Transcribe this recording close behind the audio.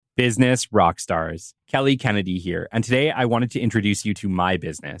Business rock stars. Kelly Kennedy here, and today I wanted to introduce you to my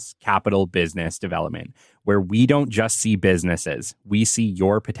business, Capital Business Development, where we don't just see businesses, we see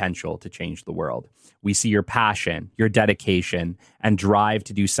your potential to change the world. We see your passion, your dedication, and drive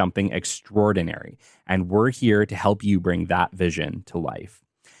to do something extraordinary, and we're here to help you bring that vision to life.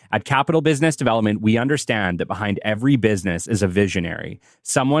 At Capital Business Development, we understand that behind every business is a visionary,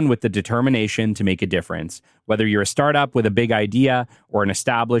 someone with the determination to make a difference. Whether you're a startup with a big idea or an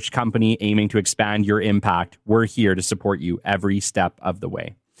established company aiming to expand your impact, we're here to support you every step of the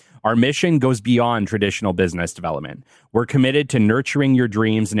way. Our mission goes beyond traditional business development. We're committed to nurturing your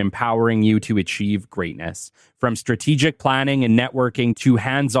dreams and empowering you to achieve greatness. From strategic planning and networking to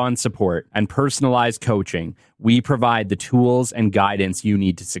hands-on support and personalized coaching, we provide the tools and guidance you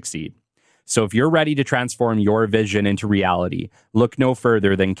need to succeed. So if you're ready to transform your vision into reality, look no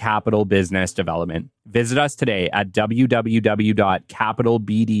further than Capital Business Development. Visit us today at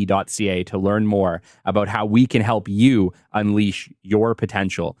www.capitalbd.ca to learn more about how we can help you unleash your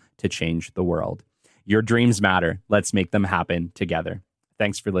potential to change the world. Your dreams matter. Let's make them happen together.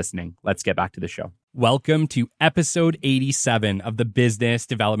 Thanks for listening. Let's get back to the show. Welcome to episode 87 of the Business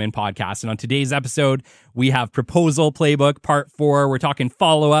Development Podcast. And on today's episode, we have Proposal Playbook Part 4. We're talking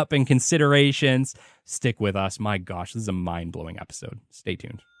follow-up and considerations. Stick with us. My gosh, this is a mind-blowing episode. Stay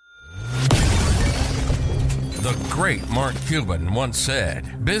tuned. The great Mark Cuban once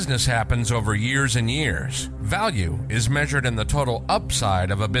said, "Business happens over years and years. Value is measured in the total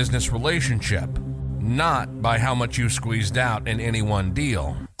upside of a business relationship, not by how much you squeezed out in any one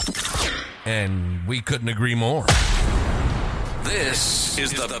deal." And we couldn't agree more. This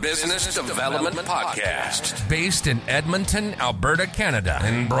is the Business Development Podcast, based in Edmonton, Alberta, Canada,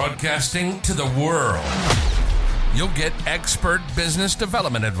 and broadcasting to the world. You'll get expert business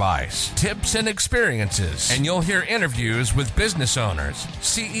development advice, tips and experiences, and you'll hear interviews with business owners,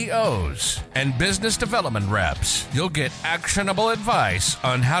 CEOs, and business development reps. You'll get actionable advice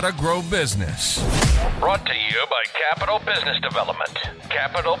on how to grow business. Brought to you by Capital Business Development,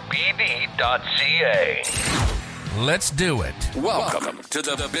 capitalbd.ca. Let's do it. Welcome to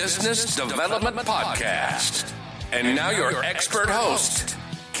the Business Development Podcast. And now your expert host,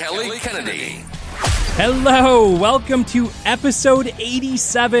 Kelly Kennedy. Hello, welcome to episode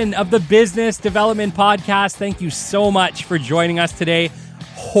 87 of the Business Development Podcast. Thank you so much for joining us today.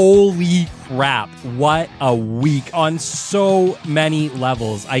 Holy crap, what a week on so many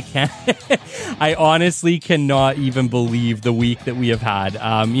levels. I honestly cannot even believe the week that we have had.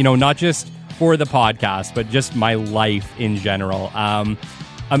 Not just for the podcast, but just my life in general.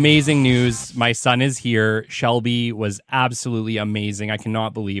 Amazing news. My son is here. Shelby was absolutely amazing. I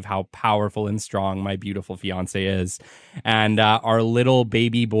cannot believe how powerful and strong my beautiful fiance is. And our little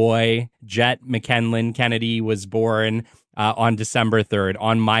baby boy, Jet McKenlin Kennedy, was born on December 3rd,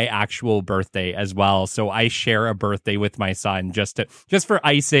 on my actual birthday as well. So I share a birthday with my son just for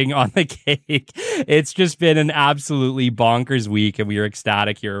icing on the cake. It's just been an absolutely bonkers week, and we are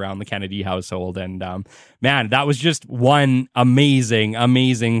ecstatic here around the Kennedy household. And man, that was just one amazing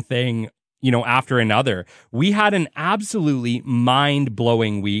thing, after another. We had an absolutely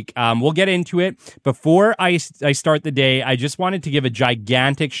mind-blowing week. We'll get into it. Before I start the day, I just wanted to give a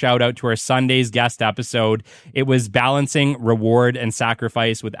gigantic shout out to our Sunday's guest episode. It was Balancing Reward and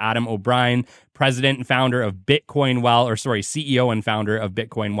Sacrifice with Adam O'Brien, president and founder of CEO and founder of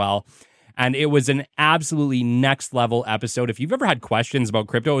Bitcoin Well. And it was an absolutely next level episode. If you've ever had questions about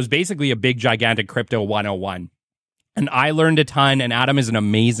crypto, it was basically a big, gigantic crypto 101. And I learned a ton, and Adam is an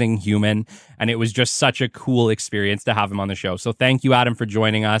amazing human, and it was just such a cool experience to have him on the show. So thank you, Adam, for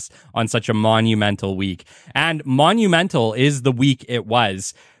joining us on such a monumental week. And monumental is the week it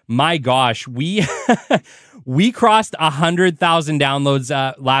was. My gosh, we crossed 100,000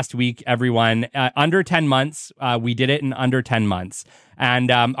 downloads last week, everyone. Under 10 months. We did it in under 10 months. And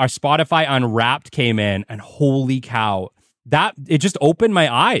our Spotify Unwrapped came in, and holy cow. It just opened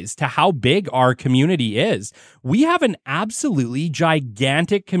my eyes to how big our community is. We have an absolutely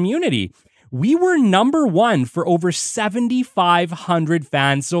gigantic community. We were number one for over 7,500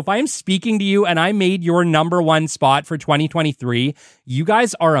 fans. So if I'm speaking to you and I made your number one spot for 2023, you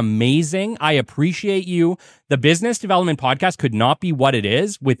guys are amazing. I appreciate you. The Business Development Podcast could not be what it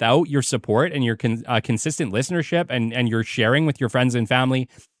is without your support and your consistent listenership and your sharing with your friends and family.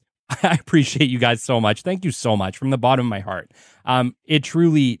 I appreciate you guys so much. Thank you so much from the bottom of my heart. It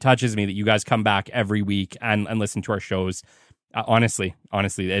truly touches me that you guys come back every week and listen to our shows. Honestly,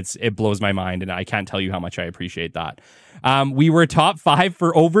 it blows my mind, and I can't tell you how much I appreciate that. We were top 5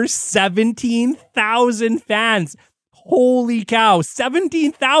 for over 17,000 fans. Holy cow,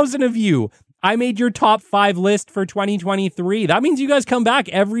 17,000 of you. I made your top 5 list for 2023. That means you guys come back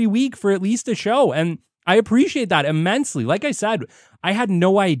every week for at least a show. And I appreciate that immensely. Like I said, I had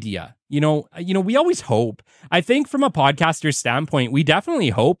no idea. We always hope. I think from a podcaster's standpoint, we definitely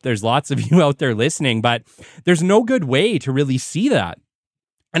hope there's lots of you out there listening, but there's no good way to really see that.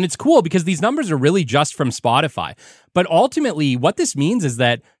 And it's cool because these numbers are really just from Spotify. But ultimately, what this means is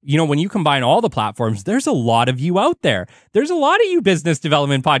that, when you combine all the platforms, there's a lot of you out there. There's a lot of you business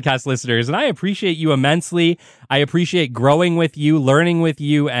development podcast listeners, and I appreciate you immensely. I appreciate growing with you, learning with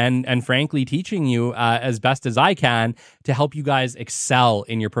you, and frankly, teaching you as best as I can to help you guys excel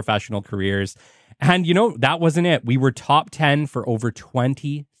in your professional careers. And, that wasn't it. We were top 10 for over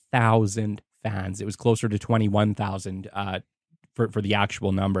 20,000 fans. It was closer to 21,000 for the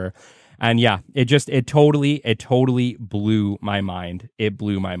actual number. And yeah, it totally blew my mind. It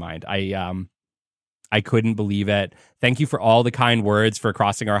blew my mind. I couldn't believe it. Thank you for all the kind words for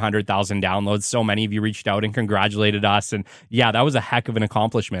crossing our 100,000 downloads. So many of you reached out and congratulated us. And yeah, that was a heck of an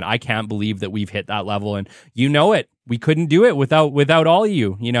accomplishment. I can't believe that we've hit that level. And it. We couldn't do it without all of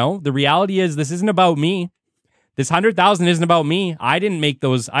you. The reality is this isn't about me. This 100,000 isn't about me. I didn't make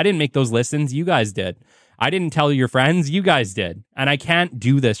those listens. You guys did. I didn't tell your friends, you guys did. And I can't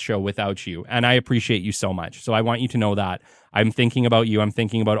do this show without you. And I appreciate you so much. So I want you to know that. I'm thinking about you. I'm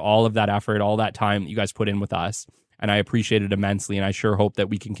thinking about all of that effort, all that time that you guys put in with us. And I appreciate it immensely. And I sure hope that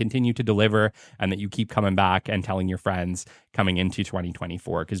we can continue to deliver and that you keep coming back and telling your friends coming into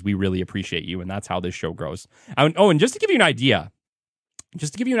 2024, because we really appreciate you. And that's how this show grows. And just to give you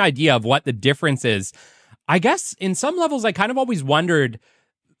an idea of what the difference is, I guess in some levels, I kind of always wondered,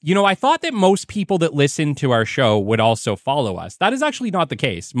 I thought that most people that listen to our show would also follow us. That is actually not the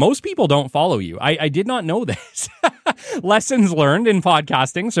case. Most people don't follow you. I did not know this. Lessons learned in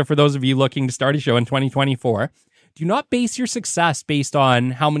podcasting. So for those of you looking to start a show in 2024, do not base your success based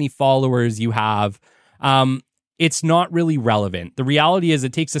on how many followers you have. It's not really relevant. The reality is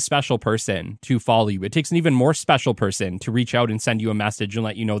it takes a special person to follow you. It takes an even more special person to reach out and send you a message and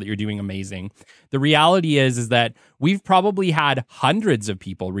let you know that you're doing amazing. The reality is that we've probably had hundreds of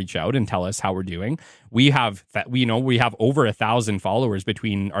people reach out and tell us how we're doing. We have over 1,000 followers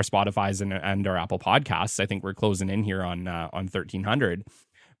between our Spotify's and our Apple Podcasts. I think we're closing in here on 1,300.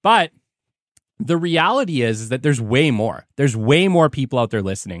 But the reality is that there's way more. There's way more people out there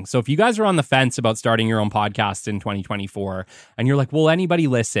listening. So if you guys are on the fence about starting your own podcast in 2024 and you're like, will anybody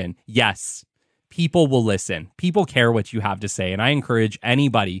listen? Yes, people will listen. People care what you have to say. And I encourage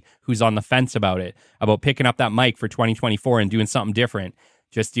anybody who's on the fence about picking up that mic for 2024 and doing something different,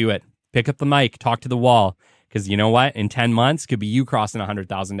 just do it. Pick up the mic, talk to the wall. Because you know what? In 10 months, could be you crossing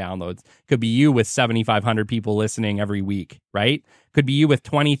 100,000 downloads. Could be you with 7,500 people listening every week, right? Could be you with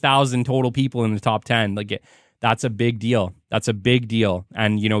 20,000 total people in the top 10. That's a big deal. That's a big deal.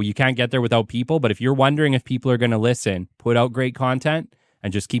 And, you can't get there without people. But if you're wondering if people are going to listen, put out great content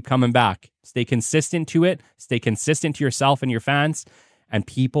and just keep coming back. Stay consistent to it. Stay consistent to yourself and your fans. And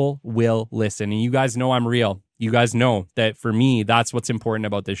people will listen. And you guys know I'm real. You guys know that for me, that's what's important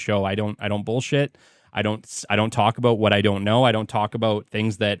about this show. I don't bullshit. I don't talk about what I don't know. I don't talk about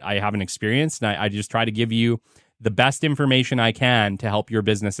things that I haven't experienced. And I just try to give you the best information I can to help your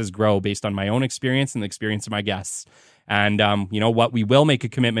businesses grow based on my own experience and the experience of my guests. And what we will make a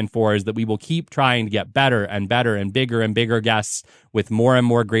commitment for is that we will keep trying to get better and better and bigger guests with more and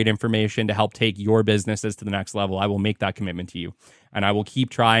more great information to help take your businesses to the next level. I will make that commitment to you. And I will keep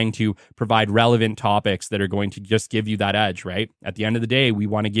trying to provide relevant topics that are going to just give you that edge, right? At the end of the day, we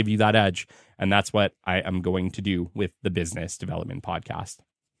want to give you that edge. And that's what I am going to do with the Business Development Podcast.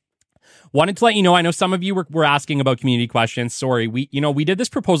 Wanted to let you know, I know some of you were asking about community questions. Sorry, we did this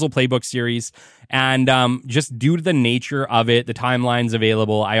proposal playbook series, and just due to the nature of it, the timelines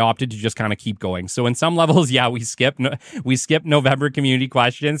available, I opted to just kind of keep going. So in some levels, yeah, we skipped November community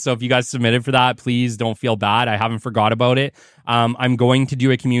questions. So if you guys submitted for that, please don't feel bad. I haven't forgot about it. I'm going to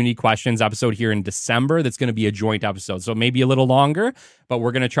do a community questions episode here in December. That's going to be a joint episode. So maybe a little longer, but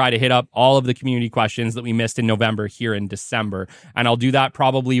we're going to try to hit up all of the community questions that we missed in November here in December. And I'll do that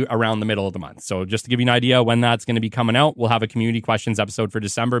probably around the middle of the month. So just to give you an idea when that's going to be coming out, we'll have a community questions episode for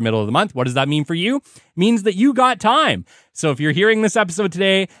December, middle of the month. What does that mean for you? It means that you got time. So if you're hearing this episode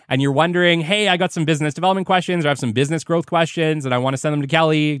today and you're wondering, hey, I got some business development questions or I have some business growth questions and I want to send them to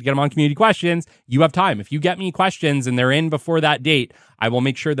Kelly to get them on community questions, you have time. If you get me questions and they're in before that date, I will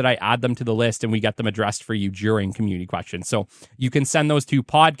make sure that I add them to the list and we get them addressed for you during community questions. So you can send those to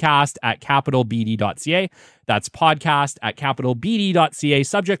podcast@capitalbd.ca. That's podcast@capitalbd.ca.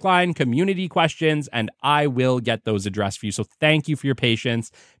 Subject line, community questions, and I will get those addressed for you. So thank you for your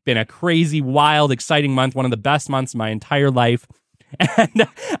patience. Been a crazy, wild, exciting month. One of the best months of my entire life. And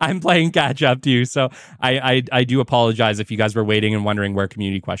I'm playing catch up too. So I do apologize if you guys were waiting and wondering where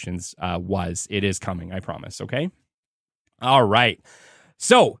community questions was. It is coming, I promise. Okay. All right.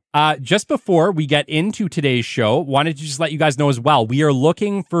 So, just before we get into today's show, wanted to just let you guys know as well, we are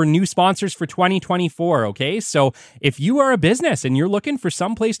looking for new sponsors for 2024, okay? So, if you are a business and you're looking for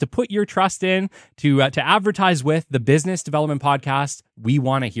some place to put your trust in to advertise with the Business Development Podcast, we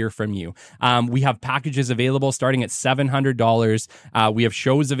want to hear from you. We have packages available starting at $700. We have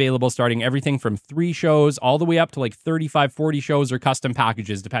shows available starting everything from 3 shows all the way up to like 35, 40 shows or custom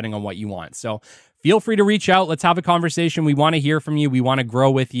packages, depending on what you want. So, feel free to reach out. Let's have a conversation. We want to hear from you. We want to grow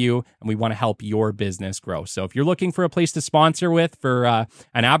with you, and we want to help your business grow. So if you're looking for a place to sponsor with and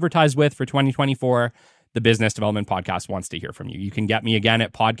advertise with for 2024, the Business Development Podcast wants to hear from you. You can get me again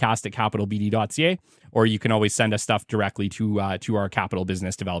at podcast@capitalbd.ca, or you can always send us stuff directly to our Capital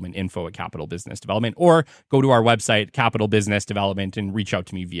Business Development info at Capital Business Development, or go to our website, Capital Business Development, and reach out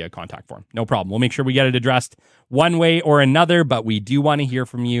to me via contact form. No problem. We'll make sure we get it addressed one way or another, but we do want to hear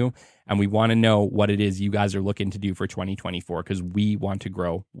from you, and we want to know what it is you guys are looking to do for 2024, because we want to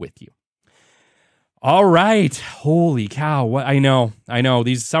grow with you. All right. Holy cow. What I know.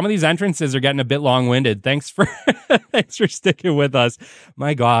 Some of these entrances are getting a bit long-winded. Thanks for sticking with us.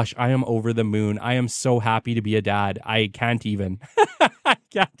 My gosh, I am over the moon. I am so happy to be a dad. I can't even. I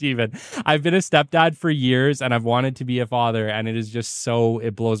can't even. I've been a stepdad for years, and I've wanted to be a father, and it is just so,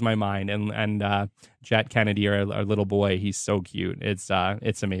 it blows my mind. And Jet Kennedy, our little boy, he's so cute. It's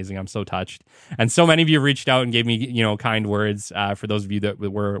amazing. I'm so touched. And so many of you reached out and gave me, kind words, for those of you that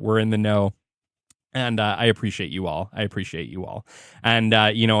were in the know. And I appreciate you all. And,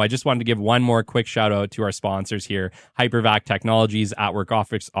 I just wanted to give one more quick shout out to our sponsors here, Hypervac Technologies, At Work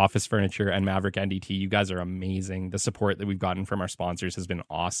Office Furniture, and Maverick NDT. You guys are amazing. The support that we've gotten from our sponsors has been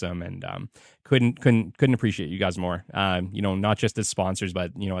awesome, and couldn't appreciate you guys more. Not just as sponsors,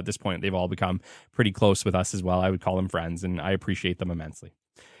 but, at this point, they've all become pretty close with us as well. I would call them friends, and I appreciate them immensely.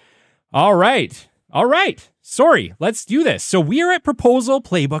 All right. Sorry, let's do this. So we are at Proposal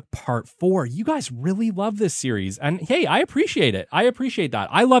Playbook Part 4. You guys really love this series. And hey, I appreciate it. I appreciate that.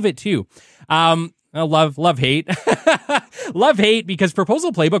 I love it too. Love, hate. Love, hate, because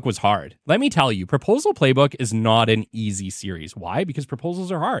Proposal Playbook was hard. Let me tell you, Proposal Playbook is not an easy series. Why? Because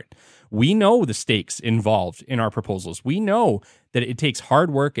proposals are hard. We know the stakes involved in our proposals. We know that it takes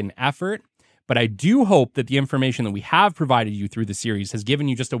hard work and effort. But I do hope that the information that we have provided you through the series has given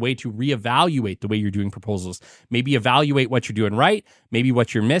you just a way to reevaluate the way you're doing proposals. Maybe evaluate what you're doing right, maybe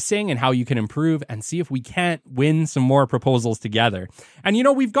what you're missing and how you can improve, and see if we can't win some more proposals together. And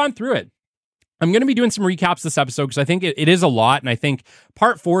we've gone through it. I'm going to be doing some recaps this episode because I think it is a lot. And I think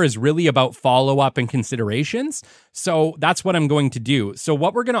part 4 is really about follow-up and considerations. So that's what I'm going to do. So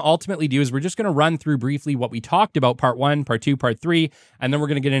what we're going to ultimately do is we're just going to run through briefly what we talked about, part 1, part 2, part 3, and then we're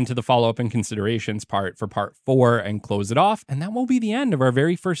going to get into the follow-up and considerations part for part 4 and close it off. And that will be the end of our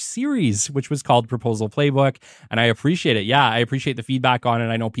very first series, which was called Proposal Playbook. And I appreciate it. Yeah, I appreciate the feedback on it.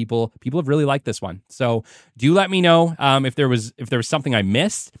 I know people have really liked this one. So do let me know if there was something I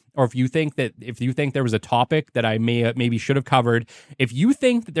missed, or if you think there was a topic that I maybe should have covered. If you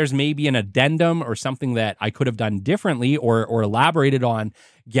think that there's maybe an addendum or something that I could have done differently or elaborated on,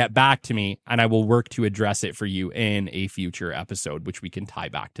 get back to me and I will work to address it for you in a future episode, which we can tie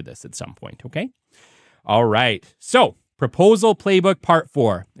back to this at some point, okay? All right. So, Proposal Playbook Part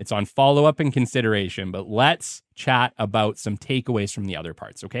 4. It's on follow-up and consideration, but let's chat about some takeaways from the other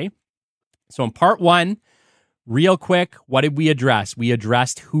parts, okay? So, in Part 1, real quick, what did we address? We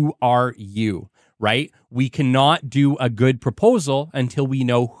addressed who are you, right? We cannot do a good proposal until we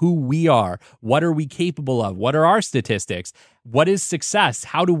know who we are. What are we capable of? What are our statistics? What is success?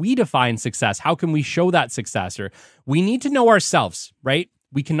 How do we define success? How can we show that success? Or we need to know ourselves, right?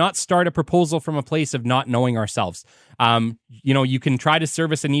 We cannot start a proposal from a place of not knowing ourselves. You can try to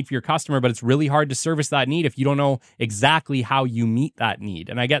service a need for your customer, but it's really hard to service that need if you don't know exactly how you meet that need.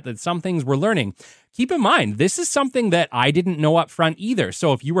 And I get that some things we're learning. Keep in mind, this is something that I didn't know up front either.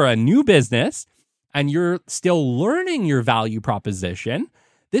 So if you were a new business and you're still learning your value proposition,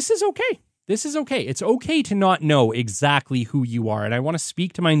 this is okay. This is okay. It's okay to not know exactly who you are. And I want to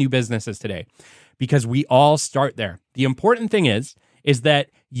speak to my new businesses today because we all start there. The important thing is that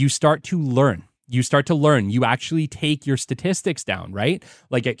you start to learn. You actually take your statistics down, right?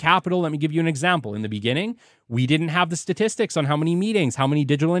 Like at Capital, let me give you an example. In the beginning, we didn't have the statistics on how many meetings, how many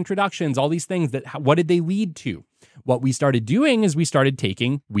digital introductions, all these things what did they lead to? What we started doing is we started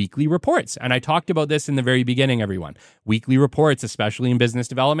taking weekly reports. And I talked about this in the very beginning, everyone. Weekly reports, especially in business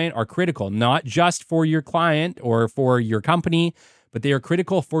development, are critical, not just for your client or for your company, but they are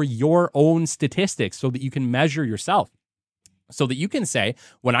critical for your own statistics so that you can measure yourself. so that you can say,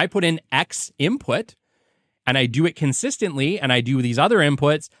 when I put in X input and I do it consistently and I do these other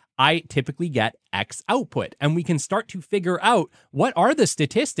inputs, I typically get X output. And we can start to figure out what are the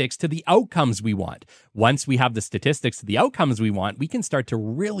statistics to the outcomes we want. Once we have the statistics to the outcomes we want, we can start to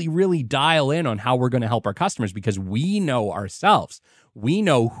really, really dial in on how we're going to help our customers, because we know ourselves. We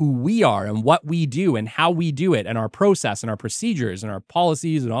know who we are and what we do and how we do it and our process and our procedures and our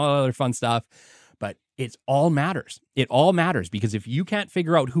policies and all that other fun stuff. But it all matters. It all matters, because if you can't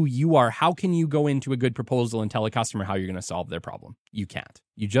figure out who you are, how can you go into a good proposal and tell a customer how you're going to solve their problem? You can't.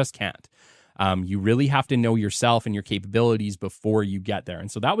 You just can't. You really have to know yourself and your capabilities before you get there. And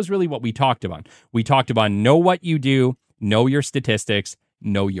so that was really what we talked about. We talked about know what you do, know your statistics,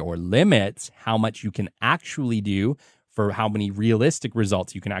 know your limits, how much you can actually do for how many realistic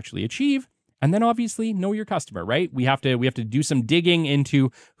results you can actually achieve. And then obviously know your customer, right? We have to do some digging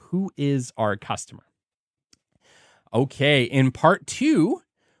into who is our customer. Okay, in part 2,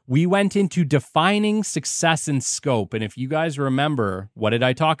 we went into defining success and scope. And if you guys remember, what did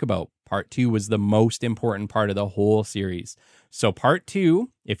I talk about? Part 2 was the most important part of the whole series. So part 2,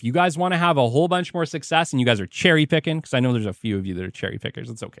 if you guys want to have a whole bunch more success and you guys are cherry picking, because I know there's a few of you that are cherry pickers,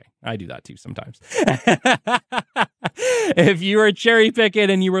 it's okay. I do that too sometimes. If you are cherry picking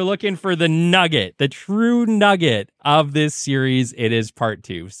and you were looking for the nugget, the true nugget of this series, it is part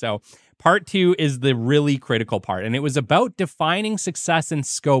 2. So part 2 is the really critical part, and it was about defining success and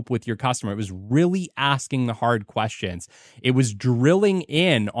scope with your customer. It was really asking the hard questions. It was drilling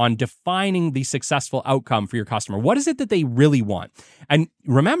in on defining the successful outcome for your customer. What is it that they really want? And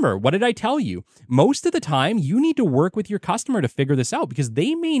remember, what did I tell you? Most of the time, you need to work with your customer to figure this out, because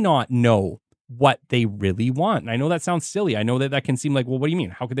they may not know what they really want. And I know that sounds silly. I know that can seem like, well, what do you mean?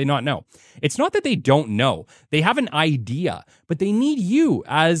 How could they not know? It's not that they don't know. They have an idea, but they need you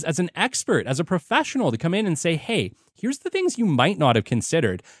as an expert, as a professional, to come in and say, hey, here's the things you might not have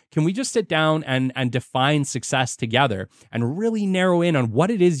considered. Can we just sit down and define success together and really narrow in on what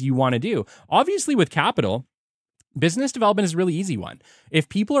it is you want to do? Obviously, with capital, business development is a really easy one. If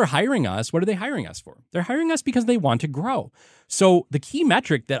people are hiring us, what are they hiring us for? They're hiring us because they want to grow. So the key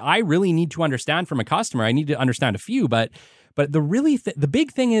metric that I really need to understand from a customer, I need to understand a few, but the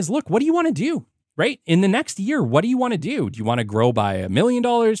big thing is, look, what do you want to do? Right? In the next year, what do you want to do? Do you want to grow by $1 million,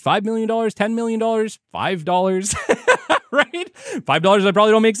 $5 million, $10 million, $5? Right? $5 that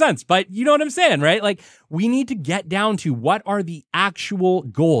probably don't make sense, but you know what I'm saying, right? Like, we need to get down to what are the actual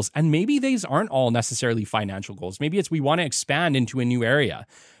goals. And maybe these aren't all necessarily financial goals. Maybe it's we want to expand into a new area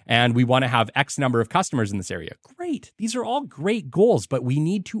and we want to have X number of customers in this area. Great. These are all great goals, but we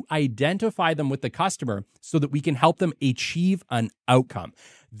need to identify them with the customer so that we can help them achieve an outcome.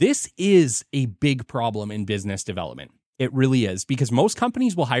 This is a big problem in business development. It really is, because most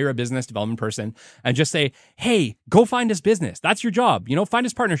companies will hire a business development person and just say, hey, go find us business. That's your job. Find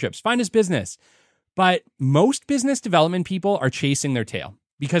us partnerships, find us business. But most business development people are chasing their tail,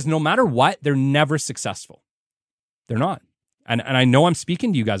 because no matter what, they're never successful. They're not. And I know I'm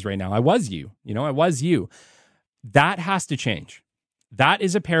speaking to you guys right now. I was you. That has to change. That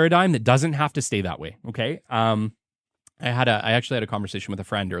is a paradigm that doesn't have to stay that way. Okay. I actually had a conversation with a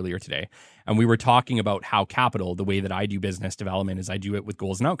friend earlier today, and we were talking about how capital, the way that I do business development, is I do it with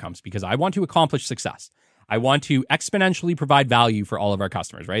goals and outcomes, because I want to accomplish success. I want to exponentially provide value for all of our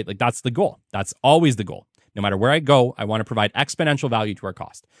customers, right? Like, that's the goal. That's always the goal. No matter where I go, I want to provide exponential value to our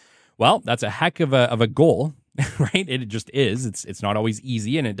cost. Well, that's a heck of a goal, right? It just is. It's not always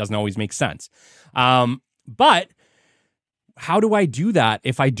easy, and it doesn't always make sense. But how do I do that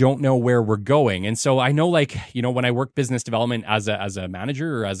if I don't know where we're going? And so I know, when I worked business development as a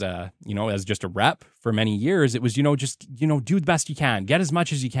manager or as just a rep for many years, it was, do the best you can, get as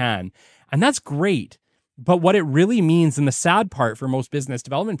much as you can. And that's great. But what it really means, and the sad part for most business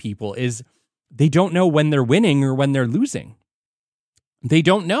development people, is they don't know when they're winning or when they're losing. They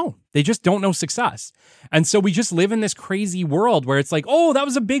don't know. They just don't know success. And so we just live in this crazy world where it's like, oh, that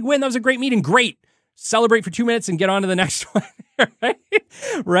was a big win. That was a great meeting. Great. Celebrate for 2 minutes and get on to the next one.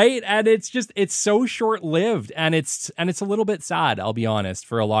 Right? And it's so short-lived, and it's a little bit sad, I'll be honest,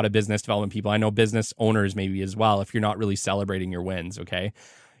 for a lot of business development people. I know business owners maybe as well, if you're not really celebrating your wins, okay?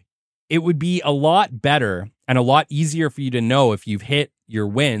 It would be a lot better and a lot easier for you to know if you've hit your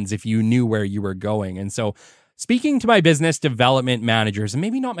wins, if you knew where you were going. And so, speaking to my business development managers, and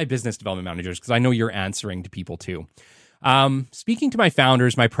maybe not my business development managers, because I know you're answering to people too. Speaking to my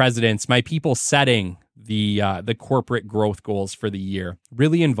founders, my presidents, my people setting the corporate growth goals for the year,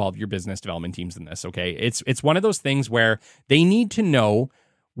 really involve your business development teams in this, okay? It's one of those things where they need to know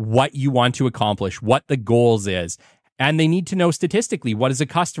what you want to accomplish, what the goals is, and they need to know statistically, what is a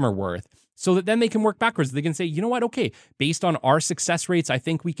customer worth, so that then they can work backwards. They can say, you know what? Okay, based on our success rates, I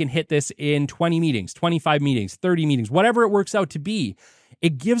think we can hit this in 20 meetings, 25 meetings, 30 meetings, whatever it works out to be.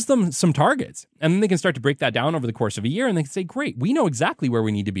 It gives them some targets. And then they can start to break that down over the course of a year. And they can say, great, we know exactly where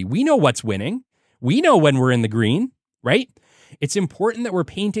we need to be. We know what's winning. We know when we're in the green, right? It's important that we're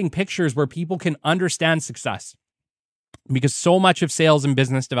painting pictures where people can understand success, because so much of sales and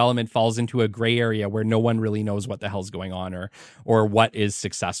business development falls into a gray area where no one really knows what the hell's going on or what is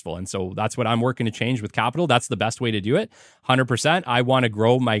successful. And so that's what I'm working to change with Capital. That's the best way to do it. 100%. I want to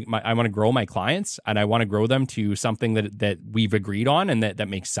grow my clients, and I want to grow them to something that we've agreed on and that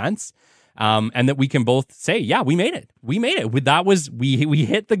makes sense. And that we can both say, yeah, we made it. We made it. We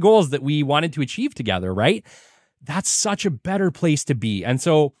hit the goals that we wanted to achieve together, right? That's such a better place to be. And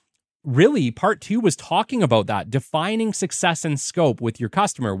so really, part 2 was talking about that, defining success and scope with your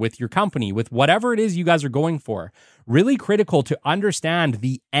customer, with your company, with whatever it is you guys are going for. Really critical to understand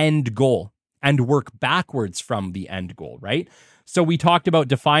the end goal and work backwards from the end goal, right? So we talked about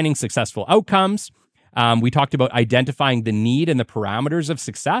defining successful outcomes. We talked about identifying the need and the parameters of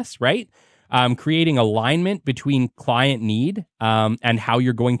success, right? Creating alignment between client need and how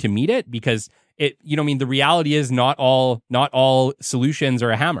you're going to meet it, because the reality is not all solutions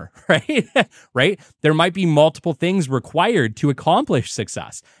are a hammer, right? Right? There might be multiple things required to accomplish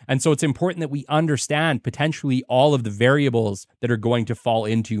success. And so it's important that we understand potentially all of the variables that are going to fall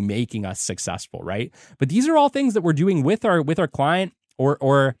into making us successful, right? But these are all things that we're doing with our client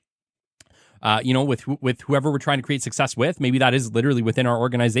or with whoever we're trying to create success with. Maybe that is literally within our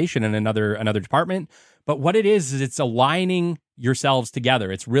organization in another department. But what it is it's aligning yourselves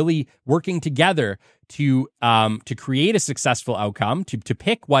together. It's really working together to create a successful outcome, to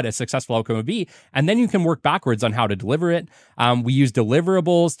pick what a successful outcome would be, and then you can work backwards on how to deliver it. We use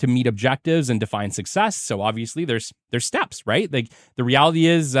deliverables to meet objectives and define success. So obviously there's steps, right? Like the reality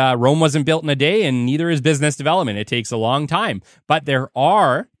is Rome wasn't built in a day, and neither is business development. It takes a long time, but there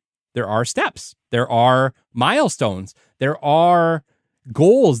are steps, there are milestones, there are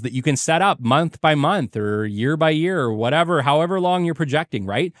goals that you can set up month by month or year by year or whatever, however long you're projecting,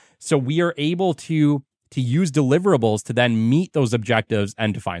 right? So we are able to use deliverables to then meet those objectives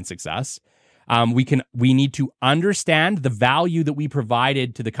and define success. We need to understand the value that we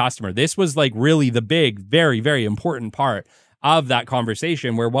provided to the customer. This was like really the big, very, very important part of that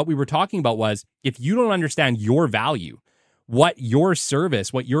conversation, where what we were talking about was, if you don't understand your value, what your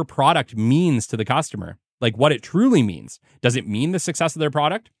service, what your product means to the customer, like what it truly means. Does it mean the success of their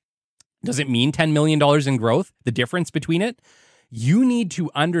product? Does it mean $10 million in growth? The difference between it? You need to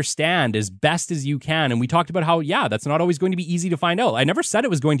understand as best as you can. And we talked about how, that's not always going to be easy to find out. I never said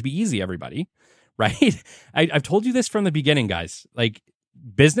it was going to be easy, everybody, right? I've told you this from the beginning, guys. Like,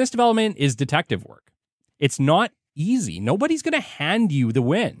 business development is detective work. It's not easy. Nobody's going to hand you the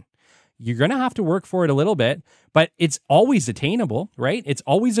win. You're going to have to work for it a little bit, but it's always attainable, right? It's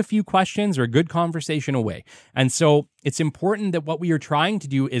always a few questions or a good conversation away. And so it's important that what we are trying to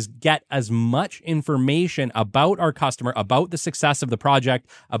do is get as much information about our customer, about the success of the project,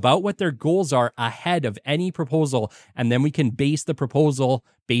 about what their goals are ahead of any proposal. And then we can base the proposal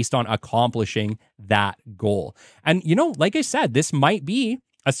based on accomplishing that goal. And, like I said, this might be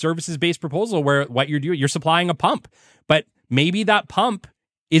a services-based proposal where what you're doing, you're supplying a pump, but maybe that pump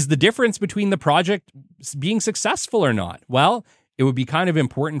is the difference between the project being successful or not. Well, it would be kind of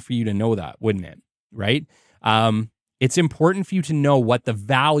important for you to know that, wouldn't it? Right? It's important for you to know what the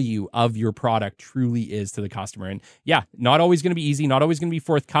value of your product truly is to the customer. And not always going to be easy, not always going to be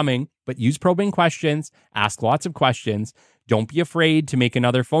forthcoming, but use probing questions, ask lots of questions. Don't be afraid to make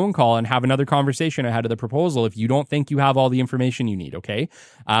another phone call and have another conversation ahead of the proposal if you don't think you have all the information you need, okay?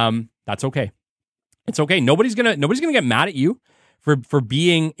 That's okay. It's okay. Nobody's gonna get mad at you for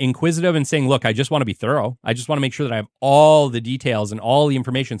being inquisitive and saying, look, I just want to be thorough. I just want to make sure that I have all the details and all the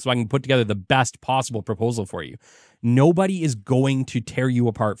information so I can put together the best possible proposal for you. Nobody is going to tear you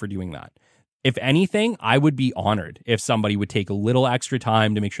apart for doing that. If anything, I would be honored if somebody would take a little extra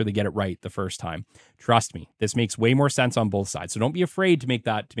time to make sure they get it right the first time. Trust me, this makes way more sense on both sides. So don't be afraid to make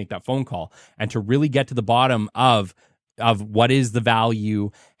that phone call and to really get to the bottom of what is the value.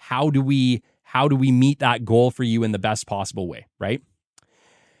 How do we meet that goal for you in the best possible way, right?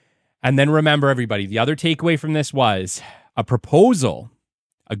 And then remember, everybody, the other takeaway from this was a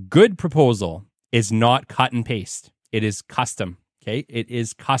good proposal is not cut and paste. It is custom, okay? It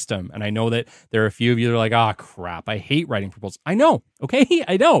is custom. And I know that there are a few of you that are like, oh, crap, I hate writing proposals. I know, okay?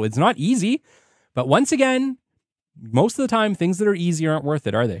 I know, it's not easy. But once again, most of the time, things that are easy aren't worth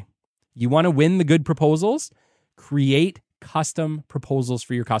it, are they? You want to win the good proposals? Create custom proposals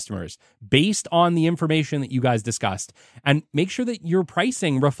for your customers based on the information that you guys discussed. And make sure that your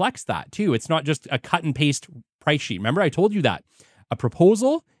pricing reflects that too. It's not just a cut and paste price sheet. Remember, I told you that. A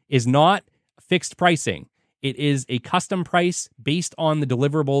proposal is not fixed pricing. It is a custom price based on the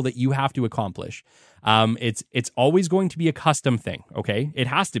deliverable that you have to accomplish. It's always going to be a custom thing, okay? It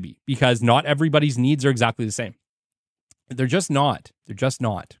has to be, because not everybody's needs are exactly the same. They're just not. They're just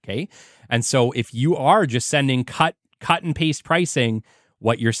not, okay? And so if you are just sending cut and paste pricing,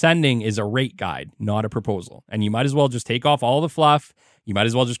 what you're sending is a rate guide, not a proposal. And you might as well just take off all the fluff. You might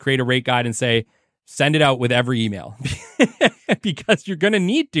as well just create a rate guide and say, send it out with every email because you're going to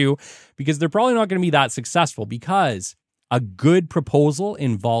need to, because they're probably not going to be that successful, because a good proposal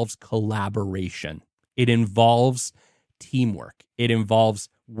involves collaboration. It involves teamwork. It involves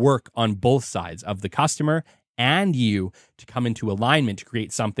work on both sides of the customer and you to come into alignment to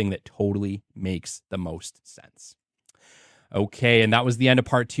create something that totally makes the most sense. Okay, and that was the end of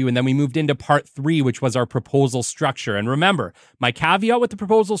part 2. And then we moved into part 3, which was our proposal structure. And remember, my caveat with the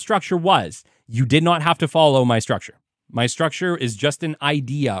proposal structure was you did not have to follow my structure. My structure is just an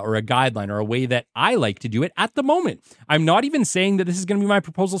idea or a guideline or a way that I like to do it at the moment. I'm not even saying that this is going to be my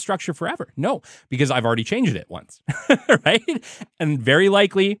proposal structure forever. No, because I've already changed it once, right? And very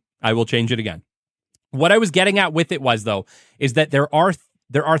likely I will change it again. What I was getting at with it was, though, is that there are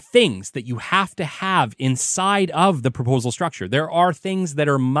things that you have to have inside of the proposal structure. There are things that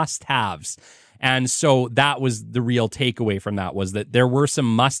are must-haves. And so that was the real takeaway from that, was that there were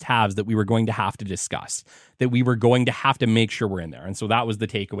some must-haves that we were going to have to discuss, that we were going to have to make sure we're in there. And so that was the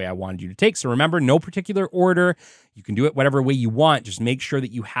takeaway I wanted you to take. So remember, no particular order. You can do it whatever way you want. Just make sure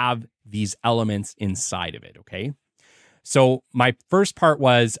that you have these elements inside of it, okay? So my first part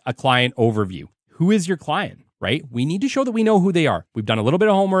was a client overview. Who is your client? Right? We need to show that we know who they are. We've done a little bit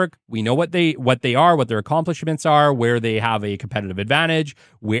of homework. We know what they are, what their accomplishments are, where they have a competitive advantage,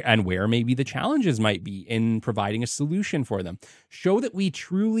 where maybe the challenges might be in providing a solution for them. Show that we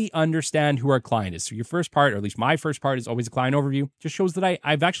truly understand who our client is. So your first part, or at least my first part, is always a client overview. Just shows that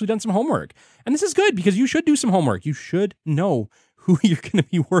I've actually done some homework. And this is good, because you should do some homework. You should know who you're going to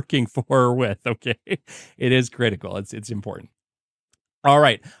be working for or with, okay? It is critical. It's important. All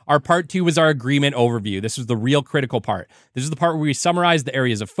right. Our part 2 was our agreement overview. This was the real critical part. This is the part where we summarize the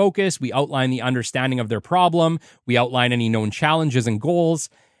areas of focus. We outline the understanding of their problem. We outline any known challenges and goals.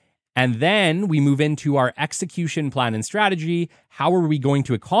 And then we move into our execution plan and strategy. How are we going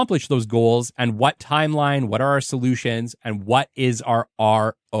to accomplish those goals, and what timeline, what are our solutions, and what is our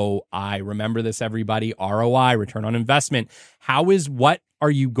ROI? Remember this, everybody. ROI, return on investment. What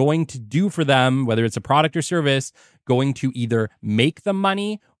are you going to do for them, whether it's a product or service, going to either make them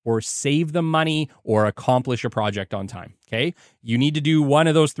money or save them money or accomplish a project on time, okay? You need to do one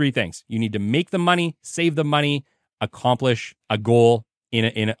of those 3 things. You need to make them money, save them money, accomplish a goal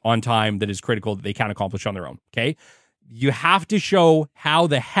on time that is critical that they can't accomplish on their own, okay? You have to show how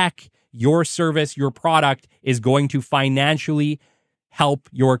the heck your service, your product is going to financially help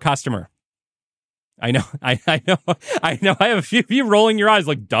your customer. I know. I have a few of you rolling your eyes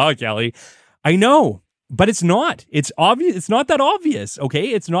like, duh, Kelly. I know, but it's not. It's obvious. It's not that obvious, okay?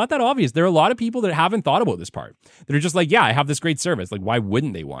 It's not that obvious. There are a lot of people that haven't thought about this part. They're just like, yeah, I have this great service. Like, why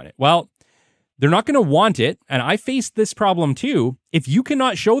wouldn't they want it? Well, they're not going to want it, and I faced this problem too, if you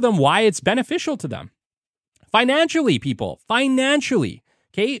cannot show them why it's beneficial to them. Financially, people. Financially,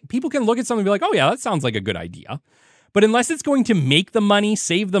 okay? People can look at something and be like, oh yeah, that sounds like a good idea. But unless it's going to make them money,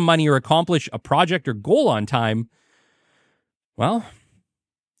 save them money, or accomplish a project or goal on time, well,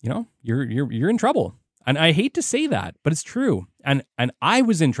 you're in trouble. And I hate to say that, but it's true. And I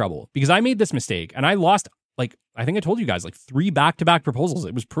was in trouble because I made this mistake and I lost, like, I think I told you guys, like 3 back-to-back proposals.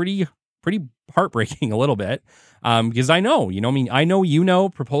 It was pretty heartbreaking a little bit, because I know,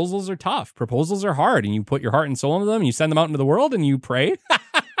 proposals are tough. Proposals are hard, and you put your heart and soul into them and you send them out into the world and you pray,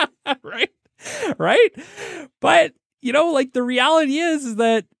 right? But, like, the reality is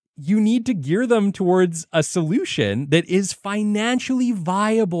that you need to gear them towards a solution that is financially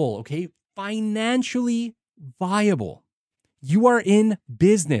viable, okay? Financially viable. You are in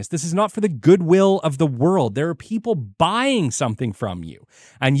business. This is not for the goodwill of the world. There are people buying something from you,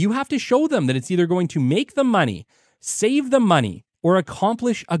 and you have to show them that it's either going to make them money, save them money, or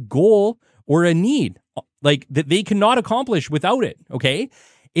accomplish a goal or a need, like, that they cannot accomplish without it, okay?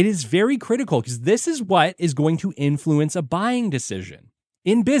 It is very critical, because this is what is going to influence a buying decision.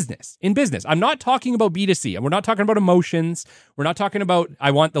 In business. I'm not talking about B2C, and we're not talking about emotions. We're not talking about,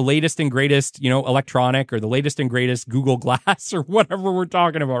 I want the latest and greatest, electronic, or the latest and greatest Google Glass, or whatever we're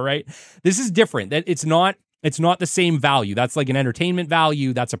talking about, right? This is different. That it's not It's not the same value. That's like an entertainment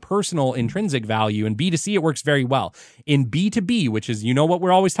value. That's a personal intrinsic value. In B2C, it works very well. In B2B, which is, what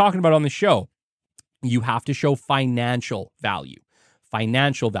we're always talking about on the show, you have to show financial value.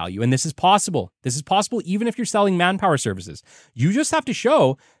 Financial value. And this is possible. This is possible even if you're selling manpower services. You just have to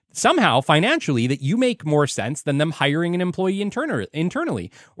show somehow financially that you make more sense than them hiring an employee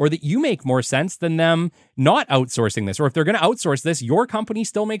internally, or that you make more sense than them not outsourcing this. Or if they're going to outsource this, your company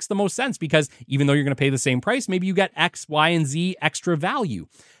still makes the most sense because even though you're going to pay the same price, maybe you get X, Y, and Z extra value.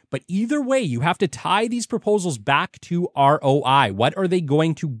 But either way, you have to tie these proposals back to ROI. What are they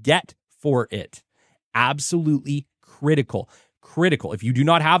going to get for it? Absolutely critical. Critical. If you do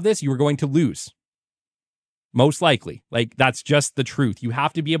not have this, you are going to lose. Most likely. Like, that's just the truth. You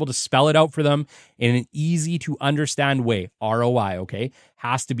have to be able to spell it out for them in an easy to understand way. ROI, okay,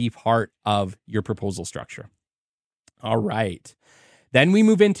 has to be part of your proposal structure. All right. Then we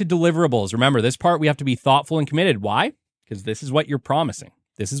move into deliverables. Remember, this part we have to be thoughtful and committed. Why? Because this is what you're promising.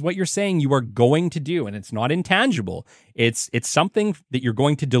 This is what you're saying you are going to do, and it's not intangible. It's something that you're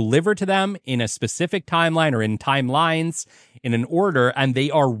going to deliver to them in a specific timeline or in timelines in an order, and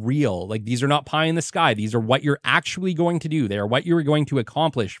they are real. Like, these are not pie in the sky. These are what you're actually going to do. They are what you are going to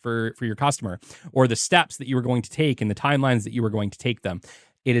accomplish for your customer, or the steps that you are going to take and the timelines that you are going to take them.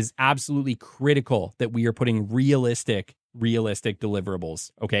 It is absolutely critical that we are putting realistic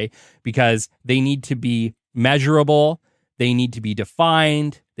deliverables, okay? Because they need to be measurable. They need to be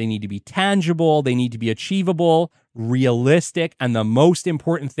defined, they need to be tangible, they need to be achievable, realistic, and the most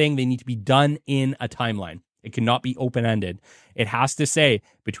important thing, they need to be done in a timeline. It cannot be open-ended. It has to say,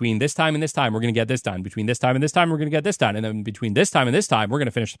 between this time and this time, we're going to get this done. Between this time and this time, we're going to get this done. And then between this time and this time, we're going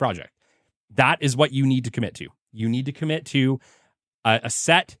to finish the project. That is what you need to commit to. You need to commit to a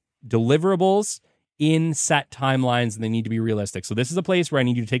set deliverables in set timelines, and they need to be realistic. So this is a place where I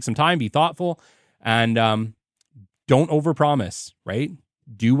need you to take some time, be thoughtful, and don't overpromise, right?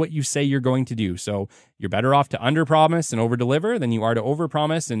 Do what you say you're going to do. So you're better off to underpromise and overdeliver than you are to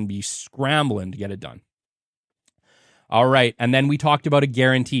overpromise and be scrambling to get it done. All right. And then we talked about a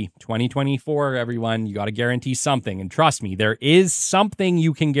guarantee. 2024, everyone, you got to guarantee something. And trust me, there is something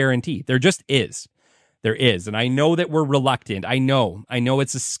you can guarantee. There just is. There is. And I know that we're reluctant. I know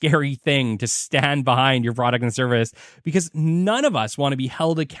it's a scary thing to stand behind your product and service because none of us want to be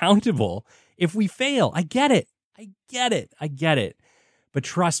held accountable if we fail. I get it. But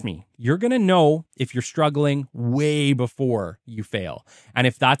trust me, you're going to know if you're struggling way before you fail. And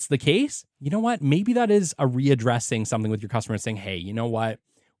if that's the case, you know what? Maybe that is a readdressing something with your customer and saying, hey, you know what?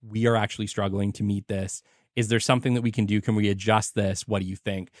 We are actually struggling to meet this. Is there something that we can do? Can we adjust this? What do you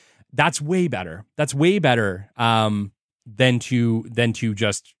think? That's way better. That's way better than to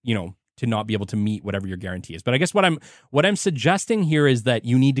just, to not be able to meet whatever your guarantee is. But I guess what I'm suggesting here is that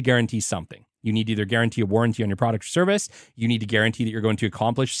you need to guarantee something. You need to either guarantee a warranty on your product or service. You need to guarantee that you're going to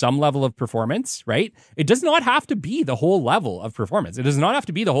accomplish some level of performance, right? It does not have to be the whole level of performance. It does not have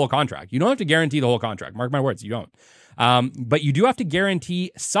to be the whole contract. You don't have to guarantee the whole contract. Mark my words, you don't. But you do have to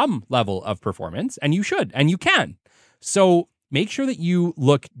guarantee some level of performance, and you should, and you can. So make sure that you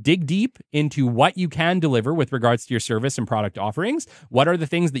dig deep into what you can deliver with regards to your service and product offerings. What are the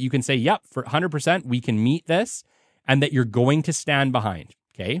things that you can say, yep, for 100%, we can meet this, and that you're going to stand behind,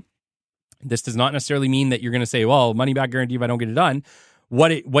 okay? This does not necessarily mean that you're going to say, well, money back guarantee if I don't get it done.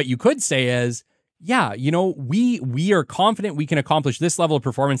 What you could say is, yeah, we are confident we can accomplish this level of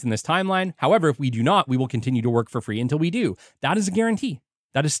performance in this timeline. However, if we do not, we will continue to work for free until we do. That is a guarantee.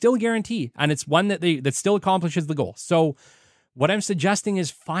 That is still a guarantee. And it's one that still accomplishes the goal. So what I'm suggesting is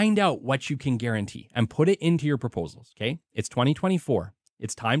find out what you can guarantee and put it into your proposals, okay? It's 2024.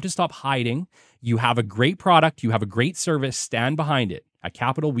 It's time to stop hiding. You have a great product. You have a great service. Stand behind it. At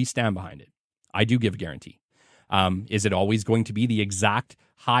Capital, we stand behind it. I do give a guarantee. Is it always going to be the exact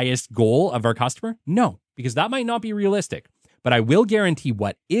highest goal of our customer? No, because that might not be realistic. But I will guarantee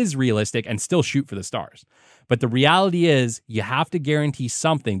what is realistic and still shoot for the stars. But the reality is you have to guarantee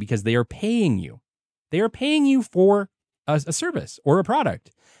something because they are paying you. They are paying you for a service or a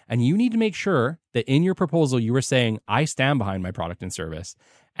product. And you need to make sure that in your proposal, you are saying, I stand behind my product and service,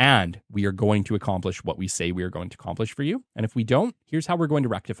 and we are going to accomplish what we say we are going to accomplish for you. And if we don't, here's how we're going to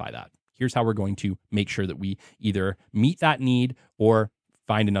rectify that. Here's how we're going to make sure that we either meet that need or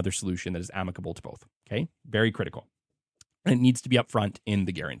find another solution that is amicable to both. Okay? Very critical. And it needs to be upfront in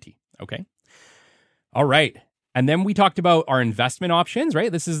the guarantee. Okay? All right. And then we talked about our investment options, right?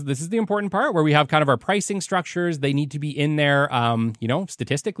 This is the important part where we have kind of our pricing structures. They need to be in there.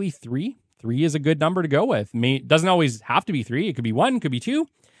 Statistically, 3 is a good number to go with. It doesn't always have to be 3. It could be 1, could be 2,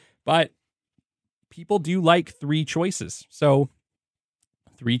 but people do like 3 choices. So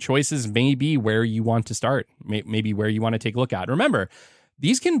 3 choices may be where you want to start, maybe where you want to take a look at. Remember,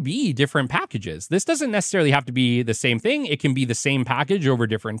 these can be different packages. This doesn't necessarily have to be the same thing. It can be the same package over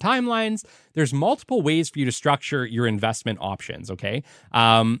different timelines. There's multiple ways for you to structure your investment options, okay?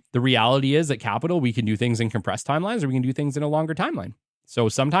 The reality is at Capital, we can do things in compressed timelines or we can do things in a longer timeline. So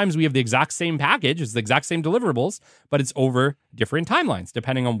sometimes we have the exact same package, it's the exact same deliverables, but it's over different timelines,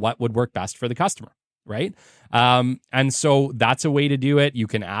 depending on what would work best for the customer, right? And so that's a way to do it. You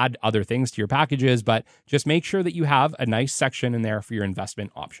can add other things to your packages, but just make sure that you have a nice section in there for your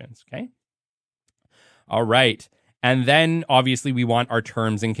investment options, okay? All right. And then obviously we want our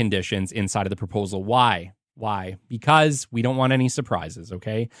terms and conditions inside of the proposal. Why? Because we don't want any surprises,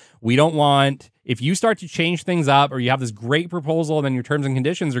 okay? We don't want, if you start to change things up or you have this great proposal and then your terms and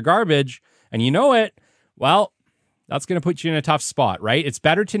conditions are garbage and you know it, well, that's going to put you in a tough spot, right? It's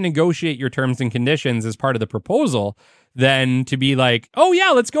better to negotiate your terms and conditions as part of the proposal than to be like, oh yeah,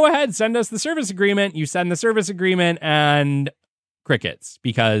 let's go ahead, send us the service agreement. You send the service agreement and crickets,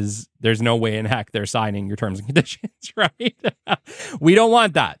 because there's no way in heck they're signing your terms and conditions, right? We don't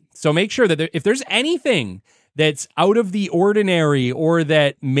want that. So make sure that if there's anything that's out of the ordinary or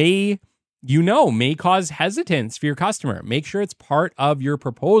that may cause hesitance for your customer, make sure it's part of your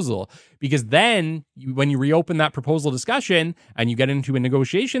proposal, because then when you reopen that proposal discussion and you get into a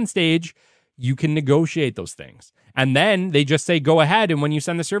negotiation stage, you can negotiate those things. And then they just say, go ahead. And when you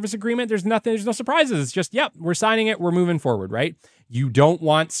send the service agreement, there's no surprises. It's just, yep, we're signing it. We're moving forward, right? You don't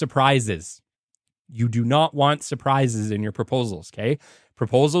want surprises. You do not want surprises in your proposals, okay?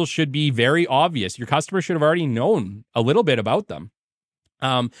 Proposals should be very obvious. Your customer should have already known a little bit about them.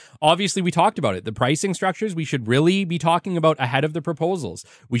 Obviously, we talked about it. The pricing structures, we should really be talking about ahead of the proposals.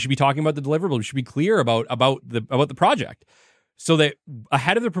 We should be talking about the deliverables. We should be clear about the project, so that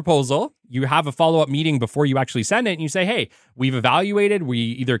ahead of the proposal, you have a follow-up meeting before you actually send it, and you say, hey, we've evaluated. We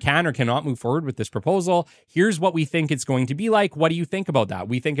either can or cannot move forward with this proposal. Here's what we think it's going to be like. What do you think about that?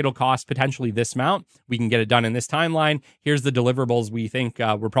 We think it'll cost potentially this amount. We can get it done in this timeline. Here's the deliverables we think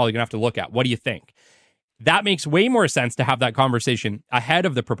we're probably going to have to look at. What do you think? That makes way more sense to have that conversation ahead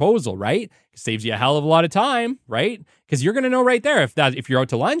of the proposal, right? It saves you a hell of a lot of time, right? Because you're going to know right there if you're out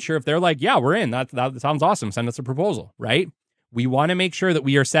to lunch or if they're like, yeah, we're in. That sounds awesome. Send us a proposal, right? We want to make sure that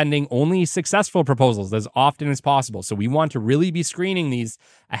we are sending only successful proposals as often as possible. So we want to really be screening these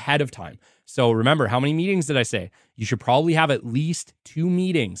ahead of time. So remember, how many meetings did I say? You should probably have at least 2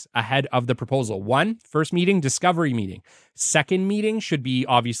 meetings ahead of the proposal. First meeting, discovery meeting. Second meeting should be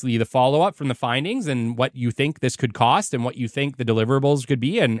obviously the follow-up from the findings and what you think this could cost and what you think the deliverables could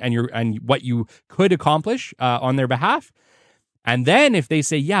be and what you could accomplish on their behalf. And then if they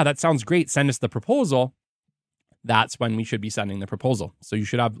say, yeah, that sounds great, send us the proposal, that's when we should be sending the proposal. So you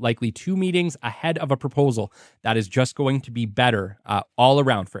should have likely 2 meetings ahead of a proposal. That is just going to be better all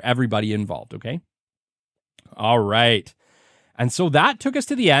around for everybody involved, okay? All right. And so that took us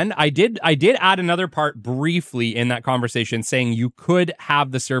to the end. I did add another part briefly in that conversation saying you could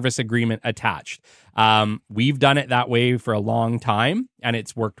have the service agreement attached. We've done it that way for a long time, and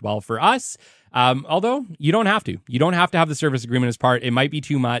it's worked well for us. Although you don't have to. You don't have to have the service agreement as part. It might be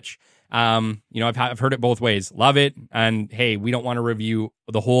too much. I've heard it both ways. Love it. And hey, we don't want to review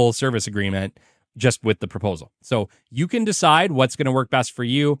the whole service agreement just with the proposal. So you can decide what's going to work best for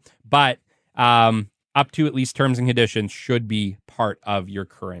you, but up to at least terms and conditions should be part of your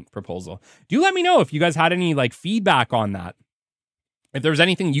current proposal. Do let me know if you guys had any feedback on that. If there's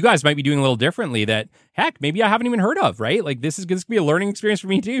anything you guys might be doing a little differently that, heck, maybe I haven't even heard of, right? This is going to be a learning experience for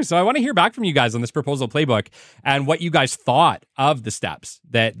me too. So I want to hear back from you guys on this proposal playbook and what you guys thought of the steps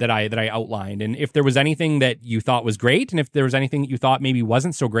that I outlined. And if there was anything that you thought was great, and if there was anything that you thought maybe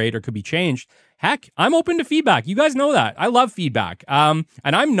wasn't so great or could be changed, heck, I'm open to feedback. You guys know that. I love feedback. And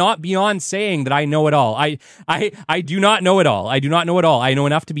I'm not beyond saying that I know it all. I do not know it all. I do not know it all. I know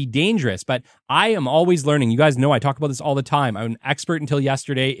enough to be dangerous, but I am always learning. You guys know I talk about this all the time. I'm an expert until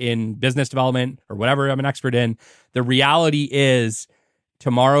yesterday in business development or whatever I'm an expert in. The reality is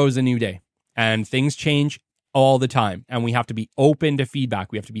tomorrow's a new day and things change all the time. And we have to be open to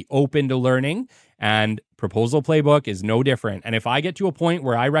feedback. We have to be open to learning, and proposal playbook is no different. And if I get to a point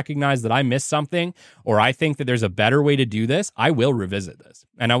where I recognize that I missed something, or I think that there's a better way to do this, I will revisit this.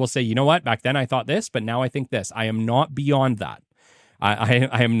 And I will say, you know what? Back then I thought this, but now I think this. I am not beyond that.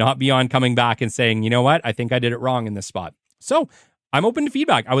 I am not beyond coming back and saying, you know what? I think I did it wrong in this spot. So I'm open to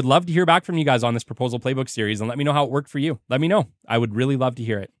feedback. I would love to hear back from you guys on this proposal playbook series and let me know how it worked for you. Let me know. I would really love to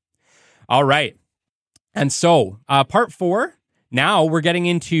hear it. All right. And so part 4, now we're getting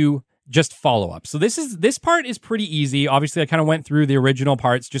into just follow-up. So this part is pretty easy. Obviously, I kind of went through the original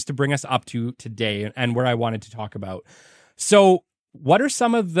parts just to bring us up to today and where I wanted to talk about. So what are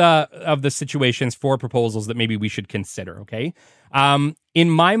some of the situations for proposals that maybe we should consider? Okay. In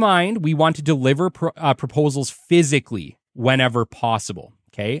my mind, we want to deliver proposals physically whenever possible.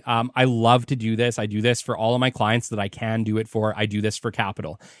 Okay. I love to do this. I do this for all of my clients that I can do it for. I do this for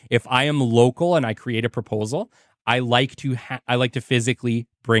capital. If I am local and I create a proposal, I like to physically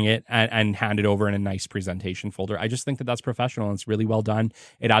bring it and hand it over in a nice presentation folder. I just think that that's professional and it's really well done.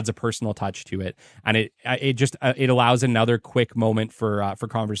 It adds a personal touch to it, and it allows another quick moment for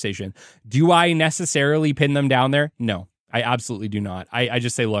conversation. Do I necessarily pin them down there? No. I absolutely do not. I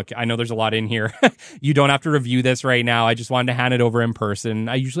just say, look, I know there's a lot in here. You don't have to review this right now. I just wanted to hand it over in person.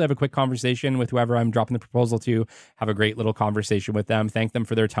 I usually have a quick conversation with whoever I'm dropping the proposal to, have a great little conversation with them, thank them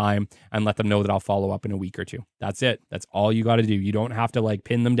for their time, and let them know that I'll follow up in a week or two. That's it. That's all you got to do. You don't have to like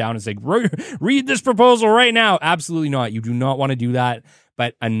pin them down and say, read this proposal right now. Absolutely not. You do not want to do that.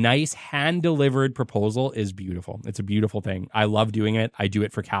 But a nice hand-delivered proposal is beautiful. It's a beautiful thing. I love doing it. I do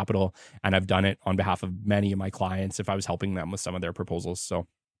it for capital, and I've done it on behalf of many of my clients if I was helping them with some of their proposals. So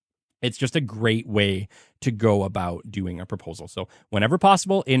it's just a great way to go about doing a proposal. So whenever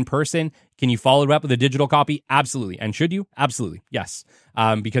possible, in person. Can you follow it up with a digital copy? Absolutely. And should you? Absolutely. Yes.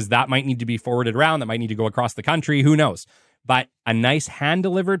 Because that might need to be forwarded around. That might need to go across the country. Who knows? But a nice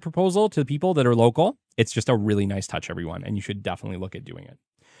hand-delivered proposal to people that are local, it's just a really nice touch, everyone. And you should definitely look at doing it.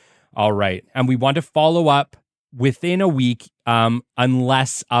 All right. And we want to follow up within a week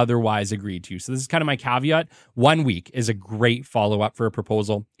unless otherwise agreed to. So this is kind of my caveat. 1 week is a great follow-up for a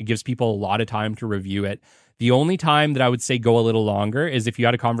proposal. It gives people a lot of time to review it. The only time that I would say go a little longer is if you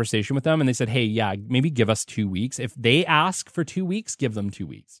had a conversation with them and they said, hey, yeah, maybe give us 2 weeks. If they ask for 2 weeks, give them 2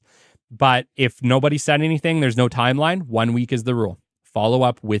 weeks. But if nobody said anything, there's no timeline, 1 week is the rule. Follow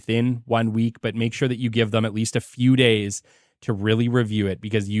up within 1 week, but make sure that you give them at least a few days to really review it,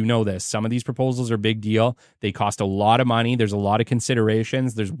 because you know this. Some of these proposals are a big deal. They cost a lot of money. There's a lot of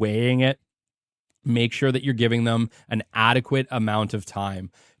considerations. There's weighing it. Make sure that you're giving them an adequate amount of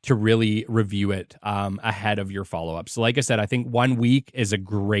time to really review it ahead of your follow-up. So like I said, I think 1 week is a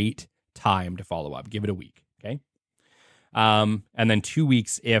great time to follow up. Give it a week, okay? And then 2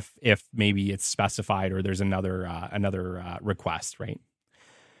 weeks if maybe it's specified or there's another request, right?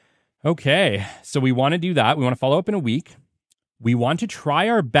 Okay, so we want to do that. We want to follow up in a week. We want to try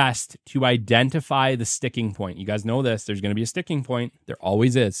our best to identify the sticking point. You guys know this. There's going to be a sticking point. There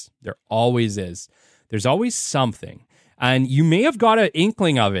always is. There always is. There's always something. And you may have got an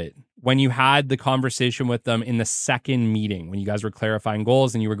inkling of it when you had the conversation with them in the second meeting, when you guys were clarifying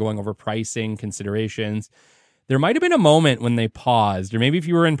goals and you were going over pricing considerations. There might have been a moment when they paused, or maybe if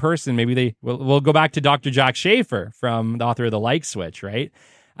you were in person, maybe we'll go back to Dr. Jack Schaefer from the author of The Like Switch, right?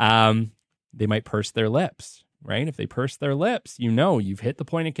 They might purse their lips, right? If they purse their lips, you know you've hit the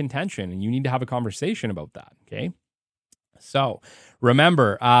point of contention and you need to have a conversation about that, okay? So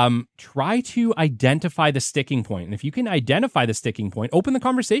remember, try to identify the sticking point. And if you can identify the sticking point, open the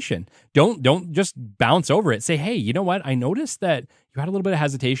conversation. Don't just bounce over it. Say, hey, you know what? I noticed that you had a little bit of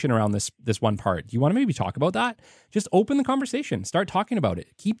hesitation around this one part. Do you want to maybe talk about that? Just open the conversation. Start talking about it.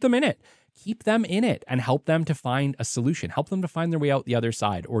 Keep them in it. Keep them in it and help them to find a solution. Help them to find their way out the other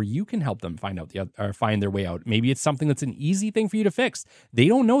side, or you can help them find their way out. Maybe it's something that's an easy thing for you to fix. They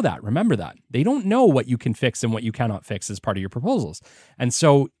don't know that. Remember that. They don't know what you can fix and what you cannot fix as part of your proposals. And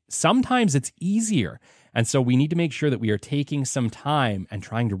so sometimes it's easier. And so we need to make sure that we are taking some time and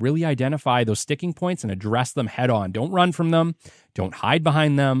trying to really identify those sticking points and address them head on. Don't run from them. Don't hide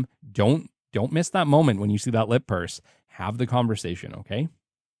behind them. Don't miss that moment when you see that lip purse. Have the conversation, okay?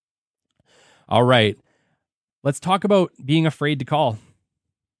 All right. Let's talk about being afraid to call.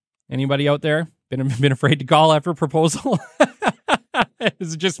 Anybody out there been afraid to call after a proposal?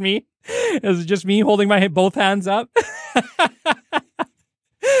 Is it just me? Is it just me holding my both hands up?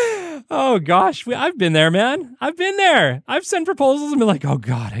 Oh gosh, I've been there, man. I've been there. I've sent proposals and been like, oh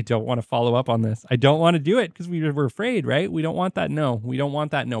God, I don't want to follow up on this. I don't want to do it because we're afraid, right? We don't want that no. We don't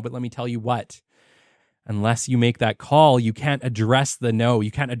want that no. But let me tell you what. Unless you make that call, you can't address the no. You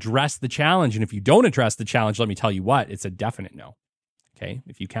can't address the challenge. And if you don't address the challenge, let me tell you what, it's a definite no. Okay?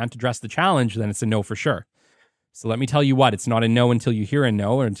 If you can't address the challenge, then it's a no for sure. So let me tell you what, it's not a no until you hear a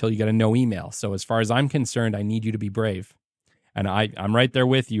no or until you get a no email. So as far as I'm concerned, I need you to be brave. And I'm right there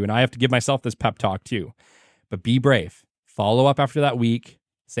with you. And I have to give myself this pep talk too. But be brave. Follow up after that week.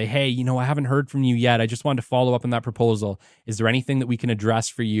 Say, hey, I haven't heard from you yet. I just wanted to follow up on that proposal. Is there anything that we can address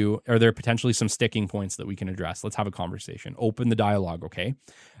for you? Are there potentially some sticking points that we can address? Let's have a conversation. Open the dialogue, okay?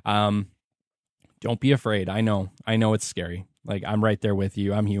 Don't be afraid. I know it's scary. Like, I'm right there with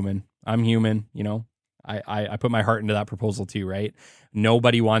you. I'm human. I put my heart into that proposal too, right?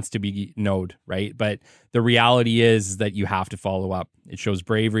 Nobody wants to be no'd, right? But the reality is that you have to follow up. It shows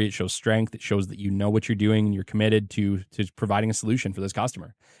bravery, it shows strength, it shows that you know what you're doing and you're committed to providing a solution for this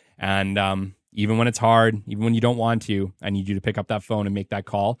customer. And even when it's hard, even when you don't want to, I need you to pick up that phone and make that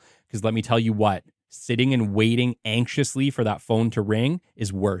call. Because let me tell you what, sitting and waiting anxiously for that phone to ring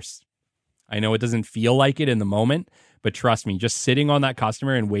is worse. I know it doesn't feel like it in the moment, but trust me, just sitting on that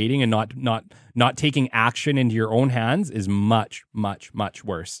customer and waiting and not taking action into your own hands is much, much, much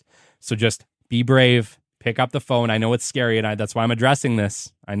worse. So just be brave, pick up the phone. I know it's scary, and that's why I'm addressing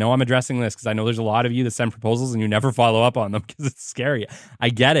this. I know I'm addressing this because I know there's a lot of you that send proposals and you never follow up on them because it's scary. I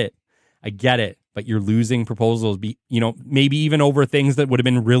get it, but you're losing proposals, maybe even over things that would have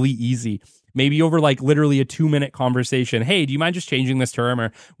been really easy. Maybe over like literally a 2-minute conversation. Hey, do you mind just changing this term?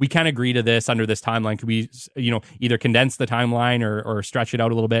 Or we can't agree to this under this timeline. Could we, either condense the timeline or stretch it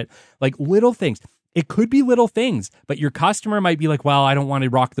out a little bit? Like little things. It could be little things, but your customer might be like, well, I don't want to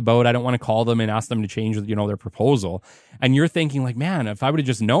rock the boat. I don't want to call them and ask them to change, their proposal. And you're thinking like, man, if I would have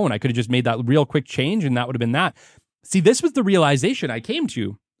just known, I could have just made that real quick change and that would have been that. See, this was the realization I came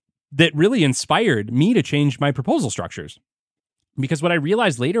to that really inspired me to change my proposal structures. Because what I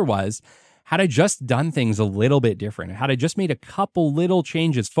realized later was, had I just done things a little bit different, had I just made a couple little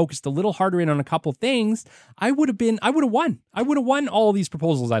changes, focused a little harder in on a couple things, I would have won. I would have won all these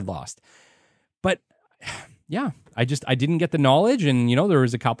proposals I'd lost. But yeah, I didn't get the knowledge. And, there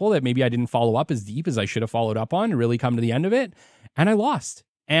was a couple that maybe I didn't follow up as deep as I should have followed up on to really come to the end of it. And I lost.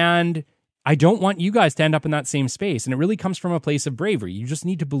 And I don't want you guys to end up in that same space. And it really comes from a place of bravery. You just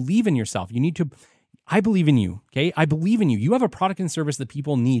need to believe in yourself. I believe in you, okay? I believe in you. You have a product and service that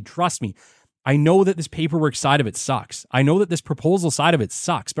people need. Trust me. I know that this paperwork side of it sucks. I know that this proposal side of it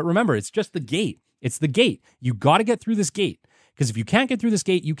sucks. But remember, it's just the gate. It's the gate. You got to get through this gate. Because if you can't get through this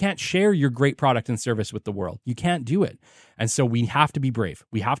gate, you can't share your great product and service with the world. You can't do it. And so we have to be brave.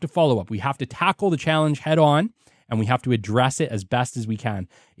 We have to follow up. We have to tackle the challenge head on, and we have to address it as best as we can.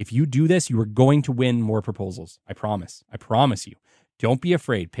 If you do this, you are going to win more proposals. I promise. I promise you. Don't be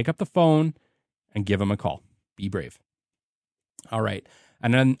afraid. Pick up the phone and give them a call. Be brave. All right.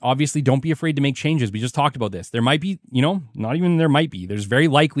 And then obviously don't be afraid to make changes. We just talked about this. There might be, not even there might be. There's very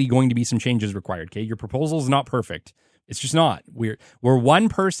likely going to be some changes required, okay? Your proposal is not perfect. It's just not. We're one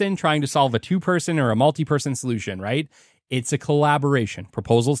person trying to solve a 2-person or a multi-person solution, right? It's a collaboration.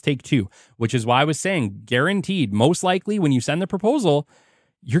 Proposals take 2, which is why I was saying guaranteed, most likely when you send the proposal,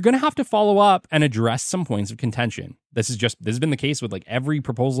 you're going to have to follow up and address some points of contention. This has been the case with like every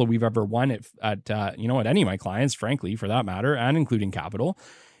proposal we've ever won at any of my clients, frankly, for that matter, and including capital.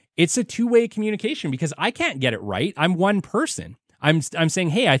 It's a 2-way communication because I can't get it right. I'm one person. I'm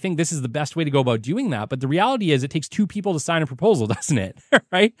saying, hey, I think this is the best way to go about doing that. But the reality is it takes 2 people to sign a proposal, doesn't it?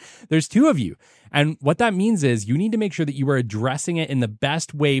 Right? There's 2 of you. And what that means is you need to make sure that you are addressing it in the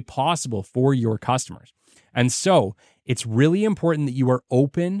best way possible for your customers. And so it's really important that you are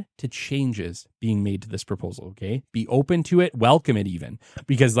open to changes being made to this proposal, okay? Be open to it, welcome it even.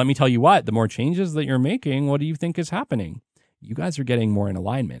 Because let me tell you what, the more changes that you're making, what do you think is happening? You guys are getting more in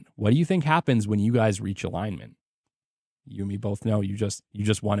alignment. What do you think happens when you guys reach alignment? You and me both know you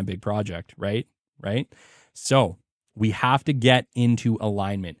just won a big project, right? Right? So we have to get into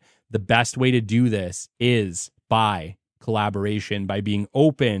alignment. The best way to do this is by collaboration, by being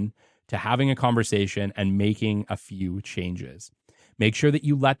open to having a conversation and making a few changes. Make sure that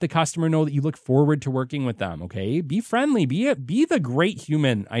you let the customer know that you look forward to working with them, okay? Be friendly, be the great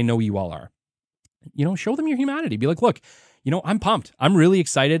human I know you all are. Show them your humanity. Be like, look, I'm pumped. I'm really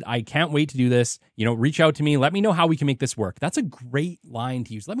excited. I can't wait to do this. Reach out to me. Let me know how we can make this work. That's a great line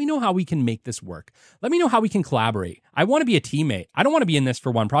to use. Let me know how we can make this work. Let me know how we can collaborate. I want to be a teammate. I don't want to be in this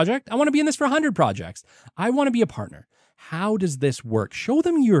for one project. I want to be in this for 100 projects. I want to be a partner. How does this work? Show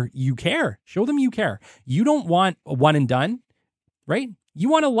them you care. Show them you care. You don't want a one and done, right? You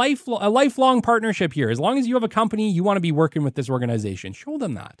want a lifelong partnership here. As long as you have a company, you want to be working with this organization. Show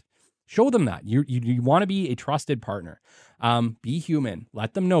them that. Show them that. You want to be a trusted partner. Be human.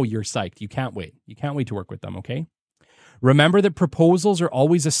 Let them know you're psyched. You can't wait. You can't wait to work with them, okay? Remember that proposals are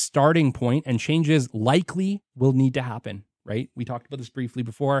always a starting point and changes likely will need to happen, right? We talked about this briefly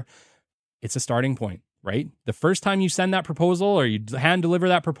before. It's a starting point, right? The first time you send that proposal or you hand deliver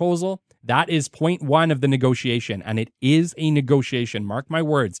that proposal, that is point 1 of the negotiation, and it is a negotiation. Mark my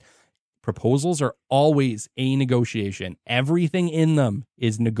words. Proposals are always a negotiation. Everything in them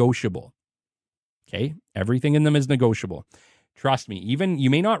is negotiable. Okay? Everything in them is negotiable. Trust me, even you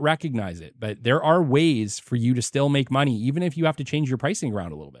may not recognize it, but there are ways for you to still make money, even if you have to change your pricing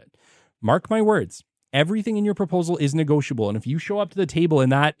around a little bit. Mark my words. Everything in your proposal is negotiable. And if you show up to the table in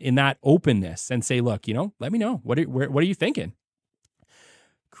that openness and say, look, let me know. What are you thinking?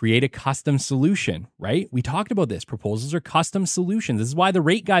 Create a custom solution, right? We talked about this. Proposals are custom solutions. This is why the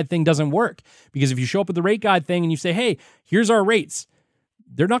rate guide thing doesn't work. Because if you show up with the rate guide thing and you say, hey, here's our rates,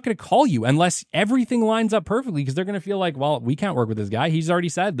 they're not going to call you unless everything lines up perfectly, because they're going to feel like, well, we can't work with this guy. He's already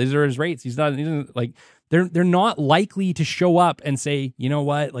said these are his rates. They're not likely to show up and say, you know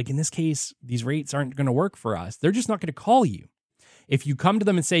what, like in this case, these rates aren't going to work for us. They're just not going to call you. If you come to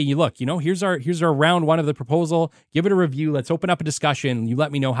them and say, look, here's our round one of the proposal, give it a review, let's open up a discussion, you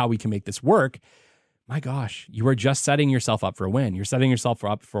let me know how we can make this work. My gosh, you are just setting yourself up for a win. You're setting yourself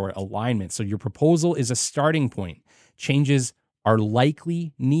up for alignment. So your proposal is a starting point. Changes are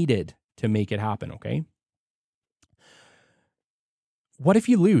likely needed to make it happen, okay? What if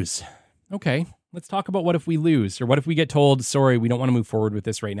you lose? Okay, let's talk about what if we lose, or what if we get told, sorry, we don't want to move forward with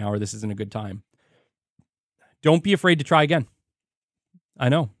this right now, or this isn't a good time. Don't be afraid to try again. I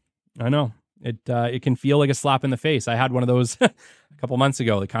know. It can feel like a slap in the face. I had one of those a couple months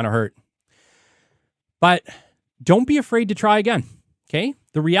ago that kind of hurt. But don't be afraid to try again, okay?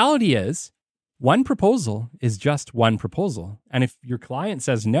 The reality is, one proposal is just one proposal. And if your client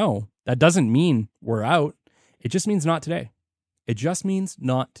says no, that doesn't mean we're out. It just means not today. It just means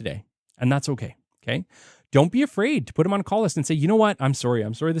not today. And that's okay, okay? Don't be afraid to put them on a call list and say, you know what? I'm sorry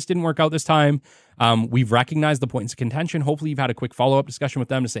this didn't work out this time. We've recognized the points of contention. Hopefully you've had a quick follow-up discussion with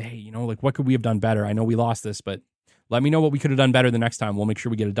them to say, hey, what could we have done better? I know we lost this, but let me know what we could have done better the next time. We'll make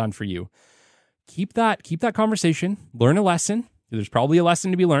sure we get it done for you. Keep that conversation, learn a lesson. There's probably a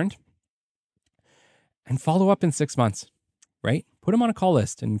lesson to be learned. And follow up in 6 months, right? Put them on a call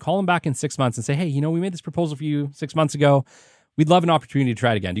list and call them back in 6 months and say, hey, we made this proposal for you 6 months ago. We'd love an opportunity to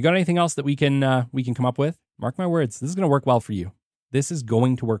try it again. Do you got anything else that we can come up with? Mark my words, this is going to work well for you. This is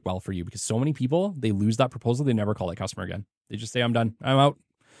going to work well for you, because so many people, they lose that proposal. They never call that customer again. They just say, I'm done.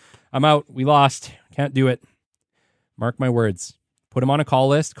 I'm out. We lost. Can't do it. Mark my words. Put them on a call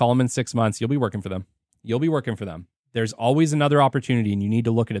list. Call them in 6 months. You'll be working for them. There's always another opportunity, and you need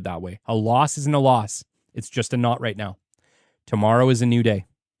to look at it that way. A loss isn't a loss. It's just a not right now. Tomorrow is a new day.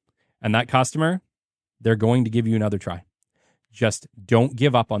 And that customer, they're going to give you another try. Just don't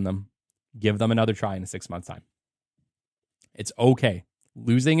give up on them. Give them another try in 6 months' time. It's okay.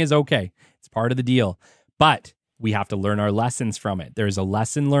 Losing is okay. It's part of the deal. But we have to learn our lessons from it. There's a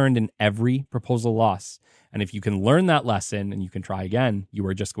lesson learned in every proposal loss. And if you can learn that lesson and you can try again, you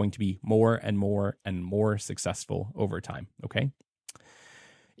are just going to be more and more and more successful over time. Okay?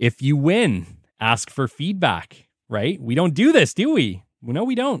 If you win, ask for feedback, right? We don't do this, do we? No,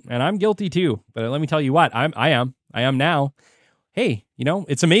 we don't. And I'm guilty too. But let me tell you what, I am now. Hey,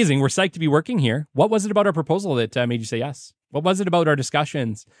 it's amazing. We're psyched to be working here. What was it about our proposal that made you say yes? What was it about our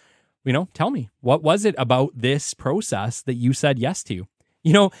discussions? Tell me. What was it about this process that you said yes to?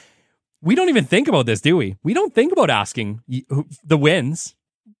 We don't even think about this, do we? We don't think about asking the wins.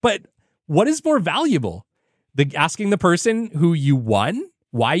 But what is more valuable? Asking the person who you won,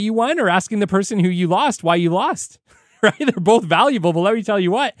 why you won, or asking the person who you lost, why you lost? Right? They're both valuable, but let me tell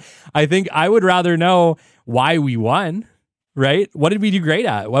you what. I think I would rather know why we won. Right? What did we do great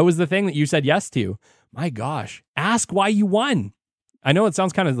at? What was the thing that you said yes to? My gosh, ask why you won. I know it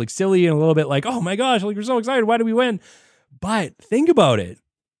sounds kind of like silly and a little bit like, oh my gosh, like we're so excited. Why did we win? But think about it.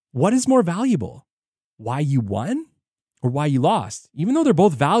 What is more valuable? Why you won or why you lost? Even though they're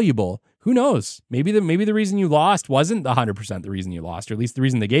both valuable, who knows? Maybe the reason you lost wasn't 100% the reason you lost, or at least the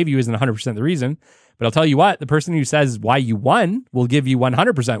reason they gave you isn't 100% the reason. But I'll tell you what, the person who says why you won will give you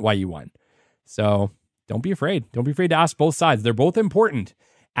 100% why you won. So don't be afraid. Don't be afraid to ask both sides. They're both important.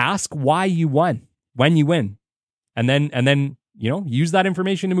 Ask why you won when you win. And then, use that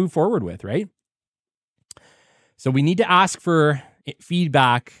information to move forward with, right? So we need to ask for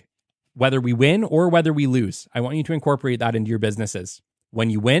feedback, whether we win or whether we lose. I want you to incorporate that into your businesses. When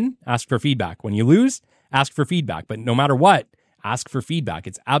you win, ask for feedback. When you lose, ask for feedback. But no matter what, ask for feedback.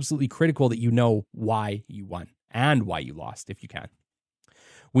 It's absolutely critical that you know why you won and why you lost if you can.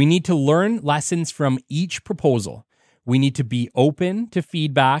 We need to learn lessons from each proposal. We need to be open to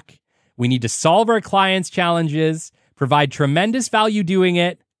feedback. We need to solve our clients' challenges, provide tremendous value doing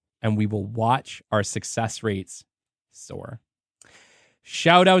it, and we will watch our success rates soar.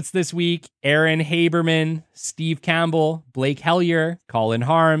 Shout outs this week: Aaron Haberman, Steve Campbell, Blake Hellier, Colin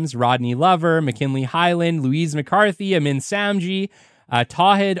Harms, Rodney Lover, McKinley Highland, Louise McCarthy, Amin Samji,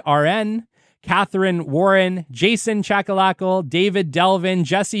 Tawhid RN, Catherine Warren, Jason Chakalakal, David Delvin,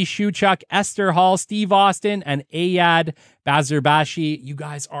 Jesse Shuchuk, Esther Hall, Steve Austin, and Ayad Bazir Bashi, you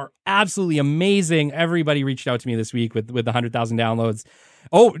guys are absolutely amazing. Everybody reached out to me this week with the 100,000 downloads.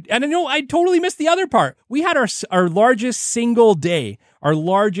 Oh, and I know I totally missed the other part. We had our largest single day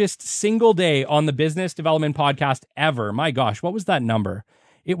on the Business Development Podcast ever. My gosh, what was that number?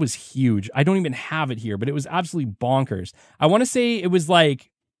 It was huge. I don't even have it here, but it was absolutely bonkers. I want to say it was like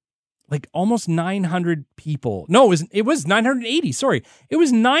almost 900 people. No, it was 980. Sorry. It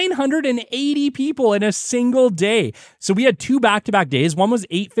was 980 people in a single day. So we had 2 back-to-back days. One was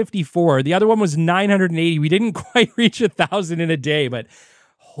 854. The other one was 980. We didn't quite reach 1,000 in a day, but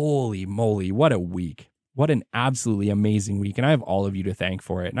holy moly, what a week. What an absolutely amazing week. And I have all of you to thank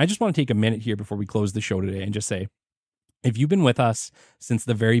for it. And I just want to take a minute here before we close the show today and just say, if you've been with us since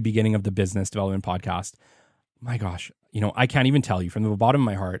the very beginning of the Business Development Podcast, my gosh, I can't even tell you from the bottom of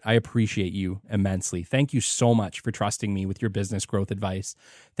my heart, I appreciate you immensely. Thank you so much for trusting me with your business growth advice.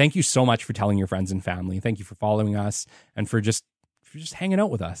 Thank you so much for telling your friends and family. Thank you for following us and for just hanging out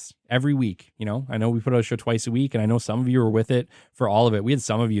with us every week. I know we put out a show twice a week, and I know some of you were with it for all of it. We had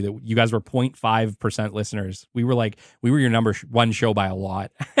some of you that you guys were 0.5% listeners. We were your number one show by a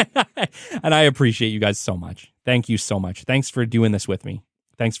lot. And I appreciate you guys so much. Thank you so much. Thanks for doing this with me.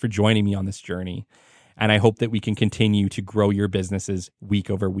 Thanks for joining me on this journey. And I hope that we can continue to grow your businesses week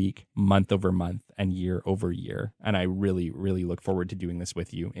over week, month over month, and year over year. And I really, really look forward to doing this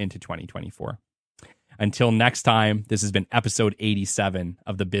with you into 2024. Until next time, this has been episode 87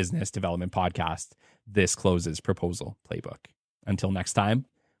 of the Business Development Podcast. This closes Proposal Playbook. Until next time,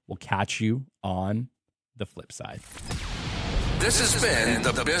 we'll catch you on the flip side. This has been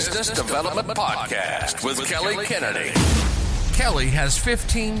the Business Development Podcast with Kelly Kennedy. Kelly has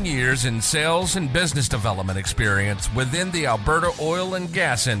 15 years in sales and business development experience within the Alberta oil and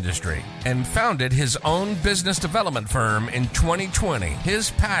gas industry and founded his own business development firm in 2020.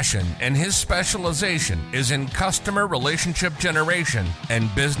 His passion and his specialization is in customer relationship generation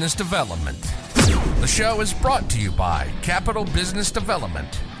and business development. The show is brought to you by Capital Business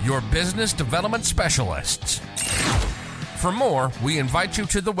Development, your business development specialists. For more, we invite you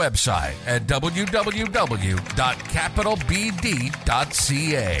to the website at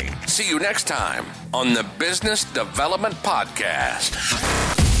www.capitalbd.ca. See you next time on the Business Development Podcast.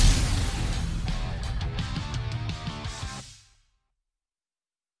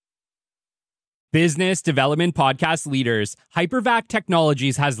 Business Development Podcast leaders, Hypervac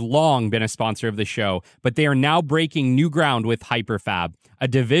Technologies has long been a sponsor of the show, but they are now breaking new ground with Hyperfab, a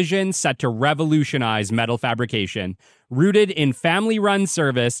division set to revolutionize metal fabrication. Rooted in family-run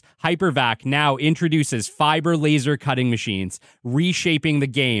service, Hypervac now introduces fiber laser cutting machines, reshaping the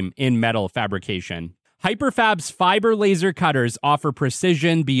game in metal fabrication. Hyperfab's fiber laser cutters offer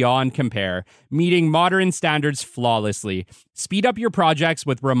precision beyond compare, meeting modern standards flawlessly. Speed up your projects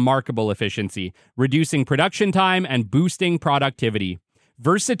with remarkable efficiency, reducing production time and boosting productivity.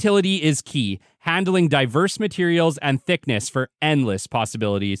 Versatility is key, handling diverse materials and thickness for endless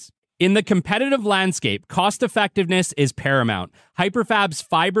possibilities. In the competitive landscape, cost-effectiveness is paramount. Hyperfab's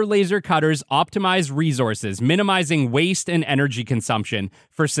fiber laser cutters optimize resources, minimizing waste and energy consumption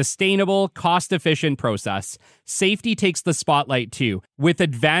for sustainable, cost-efficient process. Safety takes the spotlight too, with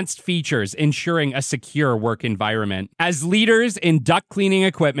advanced features ensuring a secure work environment. As leaders in duct cleaning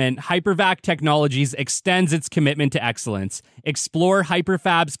equipment, Hypervac Technologies extends its commitment to excellence. Explore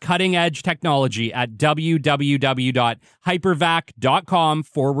Hyperfab's cutting-edge technology at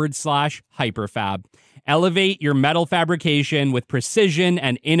www.hypervac.com/Hyperfab. Elevate your metal fabrication with precision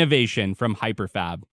and innovation from Hyperfab.